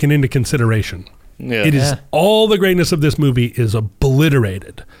movie taken into consideration. Yeah. It is all the greatness of this movie is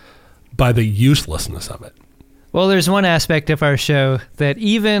obliterated by the uselessness of it. Well, there's one aspect of our show that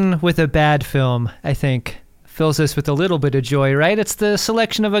even with a bad film, I think, fills us with a little bit of joy, right? It's the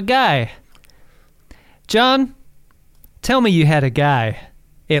selection of a guy. John, tell me you had a guy,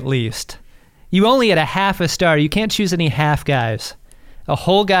 at least. You only had a 1/2 star. You can't choose any half guys. A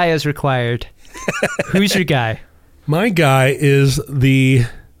whole guy is required. Who's your guy? My guy is the,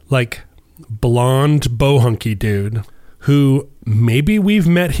 blonde bohunky dude who maybe we've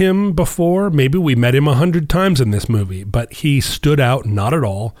met him before. Maybe we met him 100 times in this movie, but he stood out not at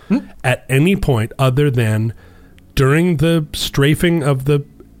all at any point other than during the strafing of the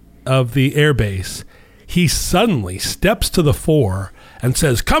airbase. He suddenly steps to the fore and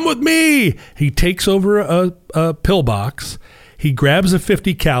says, "Come with me." He takes over a pillbox. He grabs a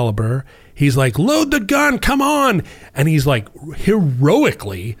 .50 caliber. He's like, "Load the gun, come on." And he's like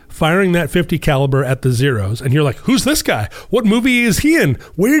heroically firing that .50 caliber at the Zeros. And you're like, who's this guy? What movie is he in?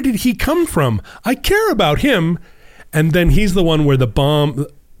 Where did he come from? I care about him. And then he's the one where the bomb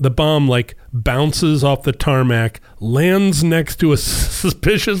bounces off the tarmac, lands next to a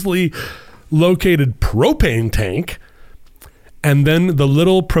suspiciously located propane tank. And then the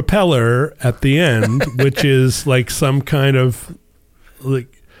little propeller at the end, which is like some kind of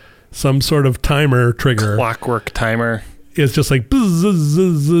some sort of timer trigger. Clockwork timer. It's just like buzz, buzz,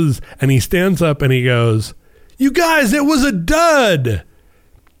 buzz, buzz. And he stands up and he goes, "You guys, it was a dud."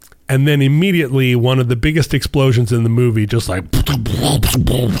 And then immediately one of the biggest explosions in the movie just like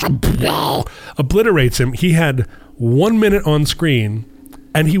obliterates him. He had 1 minute on screen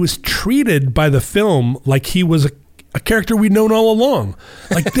and he was treated by the film like he was a character we'd known all along.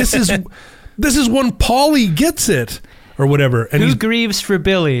 Like this is when Paulie gets it. Or whatever. And Who grieves for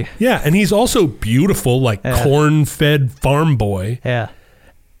Billy? Yeah, and he's also beautiful, like corn-fed farm boy. Yeah.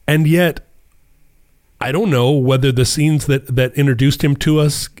 And yet, I don't know whether the scenes that introduced him to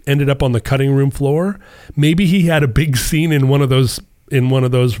us ended up on the cutting room floor. Maybe he had a big scene in one of those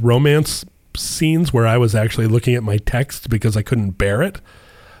romance scenes where I was actually looking at my text because I couldn't bear it.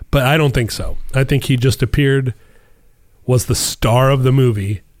 But I don't think so. I think he just was the star of the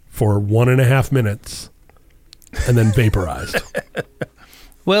movie for 1.5 minutes. And then vaporized.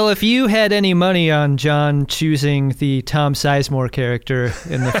 Well, if you had any money on John choosing the Tom Sizemore character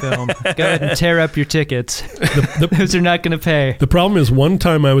in the film, go ahead and tear up your tickets. Those are not going to pay. The problem is one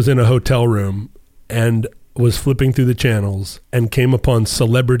time I was in a hotel room and was flipping through the channels and came upon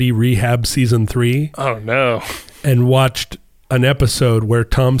Celebrity Rehab Season 3. Oh, no. And watched an episode where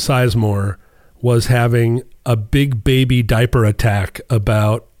Tom Sizemore was having a big baby diaper attack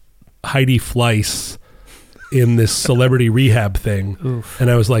about Heidi Fleiss in this celebrity rehab thing. Oof.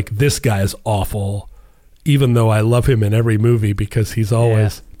 And I was like, this guy's awful, even though I love him in every movie because he's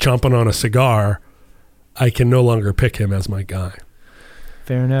always chomping on a cigar. I can no longer pick him as my guy.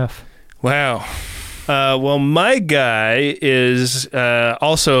 Fair enough. Wow. Well, my guy is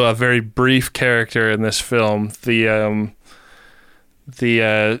also a very brief character in this film. The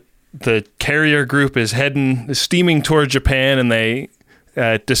carrier group is steaming toward Japan, and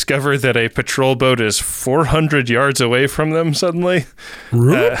discover that a patrol boat is 400 yards away from them suddenly.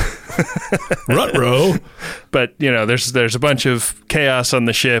 Ruh-roh. But, there's a bunch of chaos on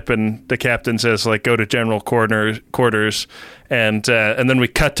the ship, and the captain says, like, go to general quarters. And then we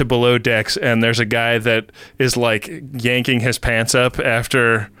cut to below decks, and there's a guy that is, like, yanking his pants up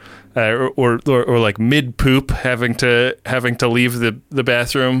after... or like mid poop, having to leave the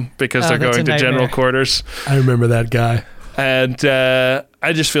bathroom because they're going to general quarters. I remember that guy. And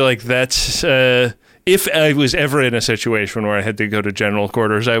I just feel like that's if I was ever in a situation where I had to go to general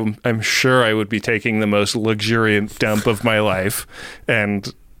quarters, I'm sure I would be taking the most luxuriant dump of my life,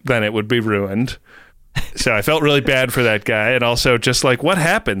 and then it would be ruined. So I felt really bad for that guy, and also just like, what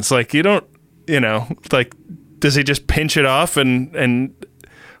happens? Like, you don't, like, does he just pinch it off and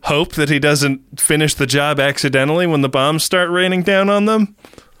hope that he doesn't finish the job accidentally when the bombs start raining down on them?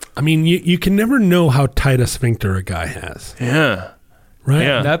 I mean, you can never know how tight a sphincter a guy has. Yeah. Right?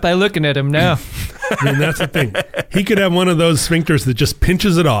 Yeah. Not by looking at him, no. I mean, that's the thing. He could have one of those sphincters that just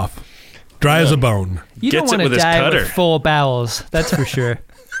pinches it off. Dry as a bone. You Gets don't it want to with his die cutter. with full bowels, that's for sure.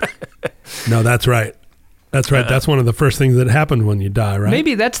 No, that's right. That's right. That's one of the first things that happen when you die, right?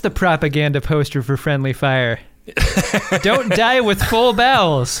 Maybe that's the propaganda poster for Friendly Fire. Don't die with full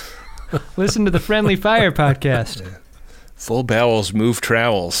bowels. Listen to the Friendly Fire podcast. Full bowels move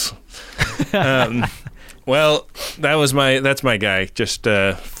trowels. Well, that's my guy. Just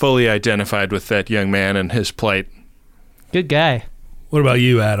fully identified with that young man and his plight. Good guy. What about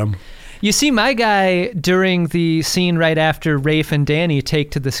you, Adam? You see my guy during the scene right after Rafe and Danny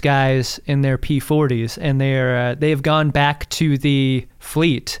take to the skies in their P-40s, and they have gone back to the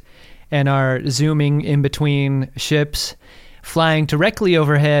fleet and are zooming in between ships, flying directly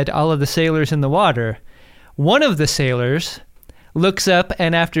overhead all of the sailors in the water. One of the sailors looks up,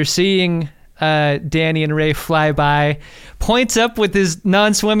 and after seeing Danny and Rafe fly by, points up with his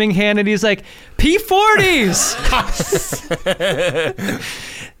non-swimming hand, and he's like, P-40s!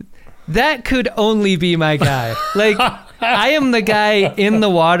 That could only be my guy. Like, I am the guy in the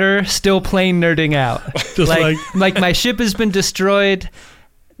water still plain nerding out. Just like my ship has been destroyed.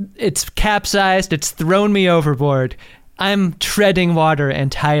 It's capsized. It's thrown me overboard. I'm treading water and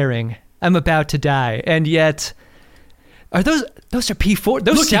tiring. I'm about to die. And yet, are those are P-40s?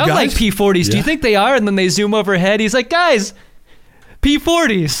 Those Look, sound you like guys. P-40s. Do Yeah. you think they are? And then they zoom overhead. He's like, guys,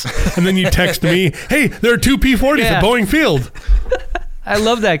 P-40s. And then you text me, hey, there are two P-40s Yeah. at Boeing Field. I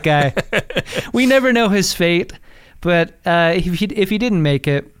love that guy. We never know his fate, but if he didn't make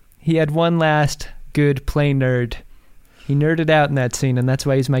it, he had one last good play nerd. He nerded out in that scene, and that's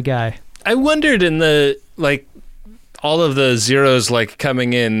why he's my guy. I wondered in the, like, all of the Zeros, like,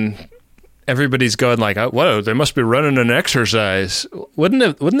 coming in, everybody's going like, whoa, they must be running an exercise.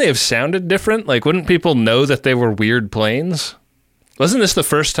 Wouldn't they have sounded different? Like, wouldn't people know that they were weird planes? Wasn't this the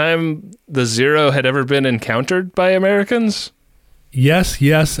first time the Zero had ever been encountered by Americans? Yes,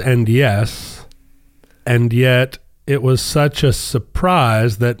 and yes. And yet it was such a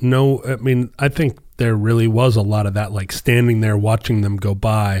surprise that I think there really was a lot of that, like standing there watching them go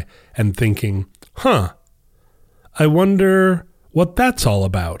by and thinking, I wonder what that's all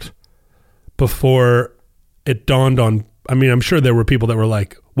about, before it dawned on, I'm sure there were people that were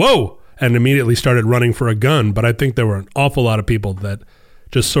like, whoa, and immediately started running for a gun, but I think there were an awful lot of people that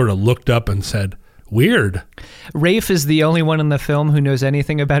just sort of looked up and said, weird. Rafe is the only one in the film who knows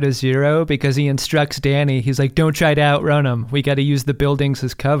anything about a Zero because he instructs Danny. He's like, don't try to outrun him. We got to use the buildings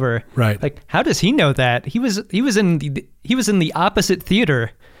as cover. Right. Like, how does he know that? He was in the opposite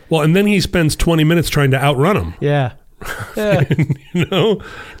theater. Well, and then he spends 20 minutes trying to outrun him. Yeah. You know?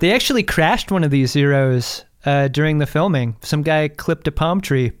 They actually crashed one of these Zeros during the filming. Some guy clipped a palm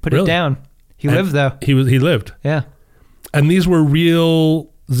tree, put Really? it down. He And lived though. He lived. Yeah. And these were real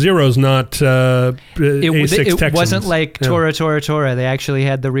Zeros, not A6 It Texans. wasn't like Yeah. Tora. They actually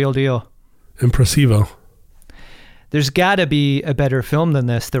had the real deal. Impressivo. There's got to be a better film than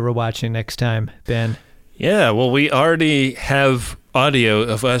this that we're watching next time, Ben. Yeah, well, we already have audio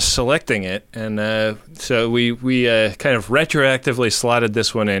of us selecting it, and so we kind of retroactively slotted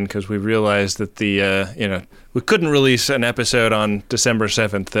this one in because we realized that we couldn't release an episode on December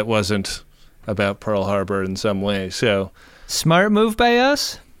 7th that wasn't about Pearl Harbor in some way. So Smart move by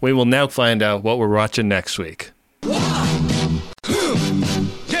us. we will now find out what we're watching next week.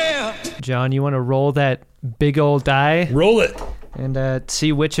 John, you want to roll that big old die Roll it. and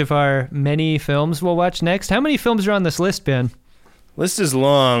see which of our many films we'll watch next? How many films are on this list, Ben? List is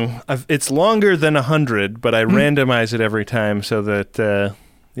long. It's longer than 100, but I randomize it every time so that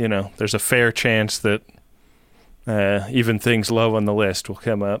there's a fair chance that even things low on the list will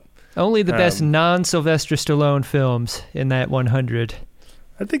come up. Only the best non-Sylvester Stallone films in that 100.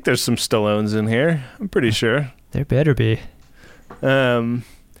 I think there's some Stallones in here. I'm pretty sure. There better be.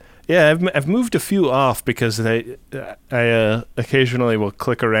 Yeah, I've moved a few off because I occasionally will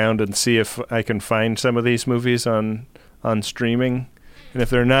click around and see if I can find some of these movies on streaming, and if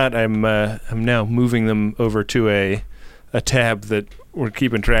they're not, I'm now moving them over to a tab that we're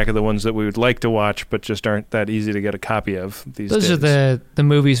keeping track of the ones that we would like to watch, but just aren't that easy to get a copy of these days. Those are the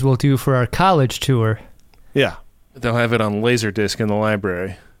movies we'll do for our college tour. Yeah, they'll have it on Laserdisc in the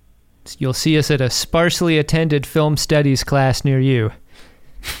library. You'll see us at a sparsely attended film studies class near you.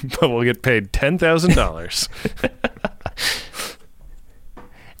 But we'll get paid $10,000.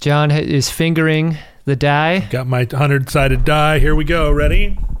 John is fingering the die. Got my 100-sided die. Here we go.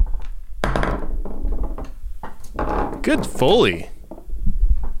 Ready? Good Foley.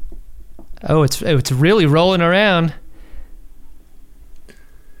 Oh, it's really rolling around.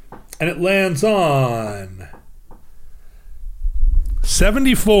 And it lands on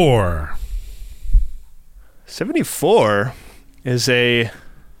 74. 74 is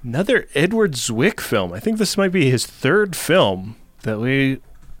another Edward Zwick film. I think this might be his third film that we...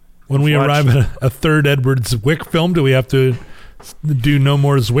 When we arrive at a third Edward Zwick film, do we have to do no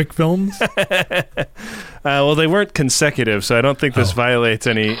more Zwick films? Well, they weren't consecutive, so I don't think this violates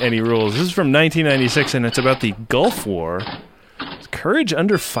any rules. This is from 1996, and it's about the Gulf War. It's Courage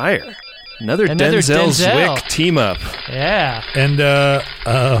Under Fire. Another Denzel Zwick team-up. Yeah. And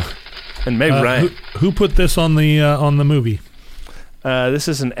Meg Ryan. Who put this on the movie? This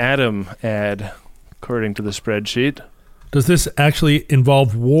is an Adam ad, according to the spreadsheet. Does this actually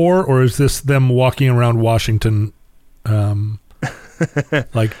involve war, or is this them walking around Washington,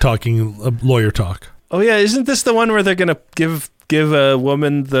 like talking lawyer talk? Oh yeah, isn't this the one where they're gonna give a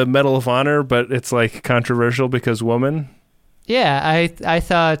woman the Medal of Honor, but it's like controversial because woman? Yeah, I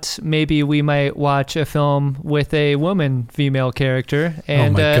thought maybe we might watch a film with a woman female character,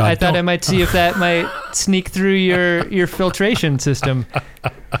 and I thought I might see if that might sneak through your filtration system.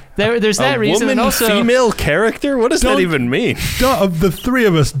 There's that reason, woman and also female character. What does that even mean? Of the three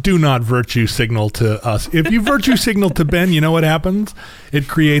of us, do not virtue signal to us. If you virtue signal to Ben, you know what happens? It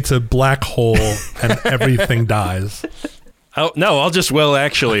creates a black hole, and everything dies. Oh no, I'll just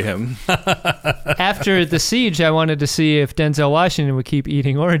actually him. After The Siege, I wanted to see if Denzel Washington would keep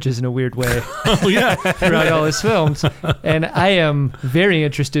eating oranges in a weird way. Oh yeah, throughout all his films, and I am very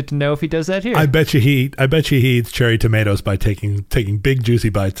interested to know if he does that here. I bet you he eats cherry tomatoes by taking big juicy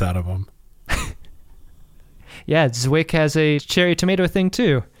bites out of them. Yeah, Zwick has a cherry tomato thing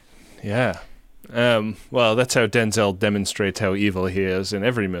too. Yeah. Well, that's how Denzel demonstrates how evil he is in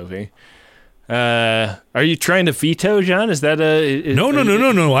every movie. Are you trying to veto, John? Is that a...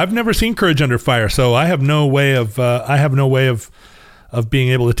 No. I've never seen Courage Under Fire, so I have no way of being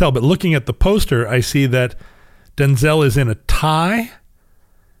able to tell. But looking at the poster, I see that Denzel is in a tie,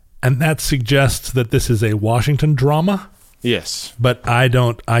 and that suggests that this is a Washington drama. Yes. But I'm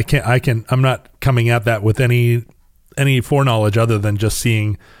not coming at that with any foreknowledge other than just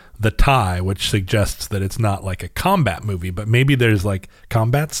seeing the tie, which suggests that it's not like a combat movie, but maybe there's like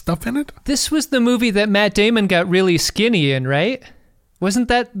combat stuff in it. This was the movie that Matt Damon got really skinny in, right? Wasn't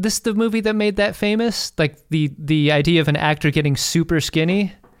this the movie that made that famous? Like the idea of an actor getting super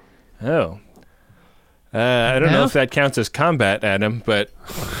skinny? Oh. I don't know if that counts as combat, Adam, but...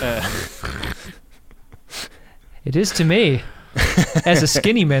 It is to me, as a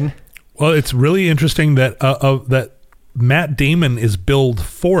skinny man. Well, it's really interesting that that Matt Damon is billed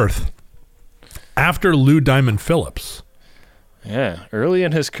fourth after Lou Diamond Phillips. Yeah, early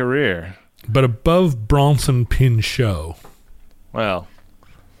in his career. But above Bronson Pinchot. Well.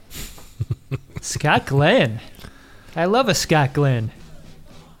 Scott Glenn. I love a Scott Glenn.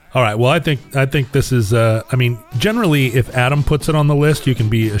 All right, well, I think this is, generally if Adam puts it on the list, you can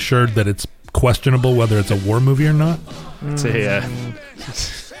be assured that it's questionable whether it's a war movie or not. It's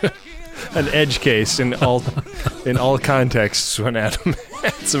an edge case in all contexts when Adam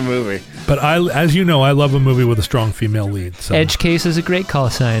adds a movie. But as you know, I love a movie with a strong female lead. So. Edge case is a great call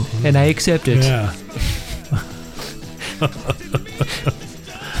sign, and I accept it. Yeah.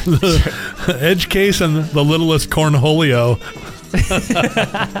 Edge case and the littlest cornholio.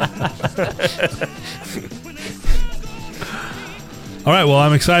 All right, well,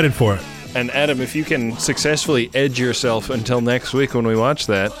 I'm excited for it. And Adam, if you can successfully edge yourself until next week when we watch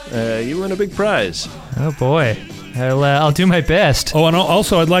that, you win a big prize. Oh boy, I'll do my best. Oh, and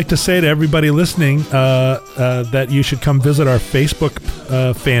also I'd like to say to everybody listening that you should come visit our Facebook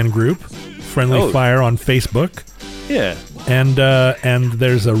fan group, Friendly Fire on Facebook. Yeah. And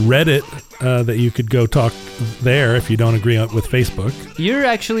there's a Reddit that you could go talk there if you don't agree with Facebook. You're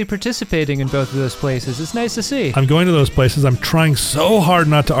actually participating in both of those places. It's nice to see. I'm going to those places. I'm trying so hard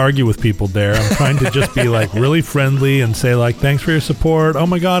not to argue with people there. I'm trying to just be like really friendly and say like, thanks for your support. Oh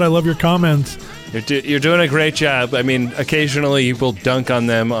my God, I love your comments. You're doing a great job. I mean, occasionally you will dunk on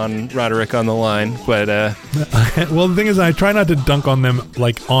them on Roderick on the Line, but well, the thing is, I try not to dunk on them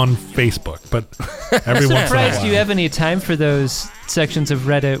like on Facebook, but every once in a while. I'm surprised you have any time for those sections of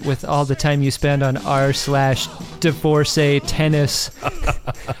Reddit with all the time you spend on r/divorcee tennis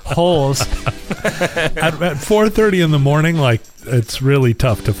holes. At 4:30 in the morning, like it's really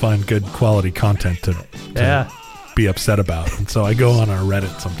tough to find good quality content to be upset about, and so I go on our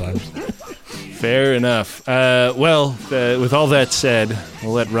Reddit sometimes. Fair enough. With all that said,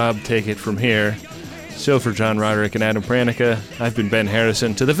 we'll let Rob take it from here. So for John Roderick and Adam Pranica, I've been Ben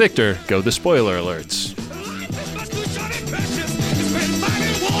Harrison. To the victor, go the spoiler alerts.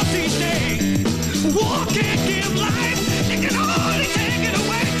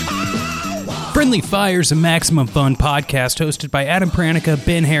 Friendly Fire is a Maximum Fun podcast hosted by Adam Pranica,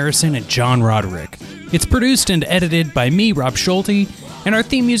 Ben Harrison, and John Roderick. It's produced and edited by me, Rob Schulte, and our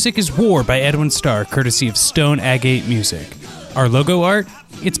theme music is War by Edwin Starr, courtesy of Stone Agate Music. Our logo art,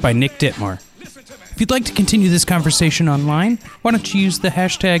 it's by Nick Dittmar. If you'd like to continue this conversation online, why don't you use the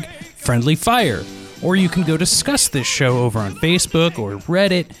hashtag #FriendlyFire, or you can go discuss this show over on Facebook or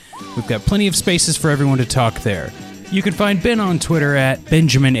Reddit. We've got plenty of spaces for everyone to talk there. You can find Ben on Twitter at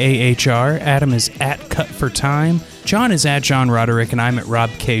BenjaminAHR, Adam is at CutForTime, John is at John Roderick, and I'm at Rob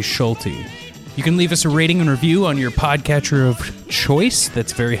K. Schulte. You can leave us a rating and review on your podcatcher of choice.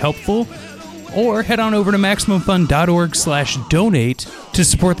 That's very helpful. Or head on over to MaximumFun.org/donate to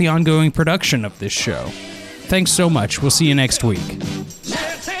support the ongoing production of this show. Thanks so much. We'll see you next week.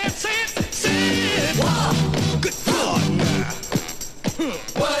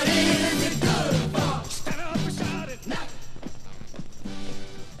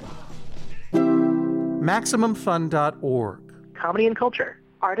 MaximumFun.org. Comedy and culture.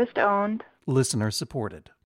 Artist owned. Listener supported.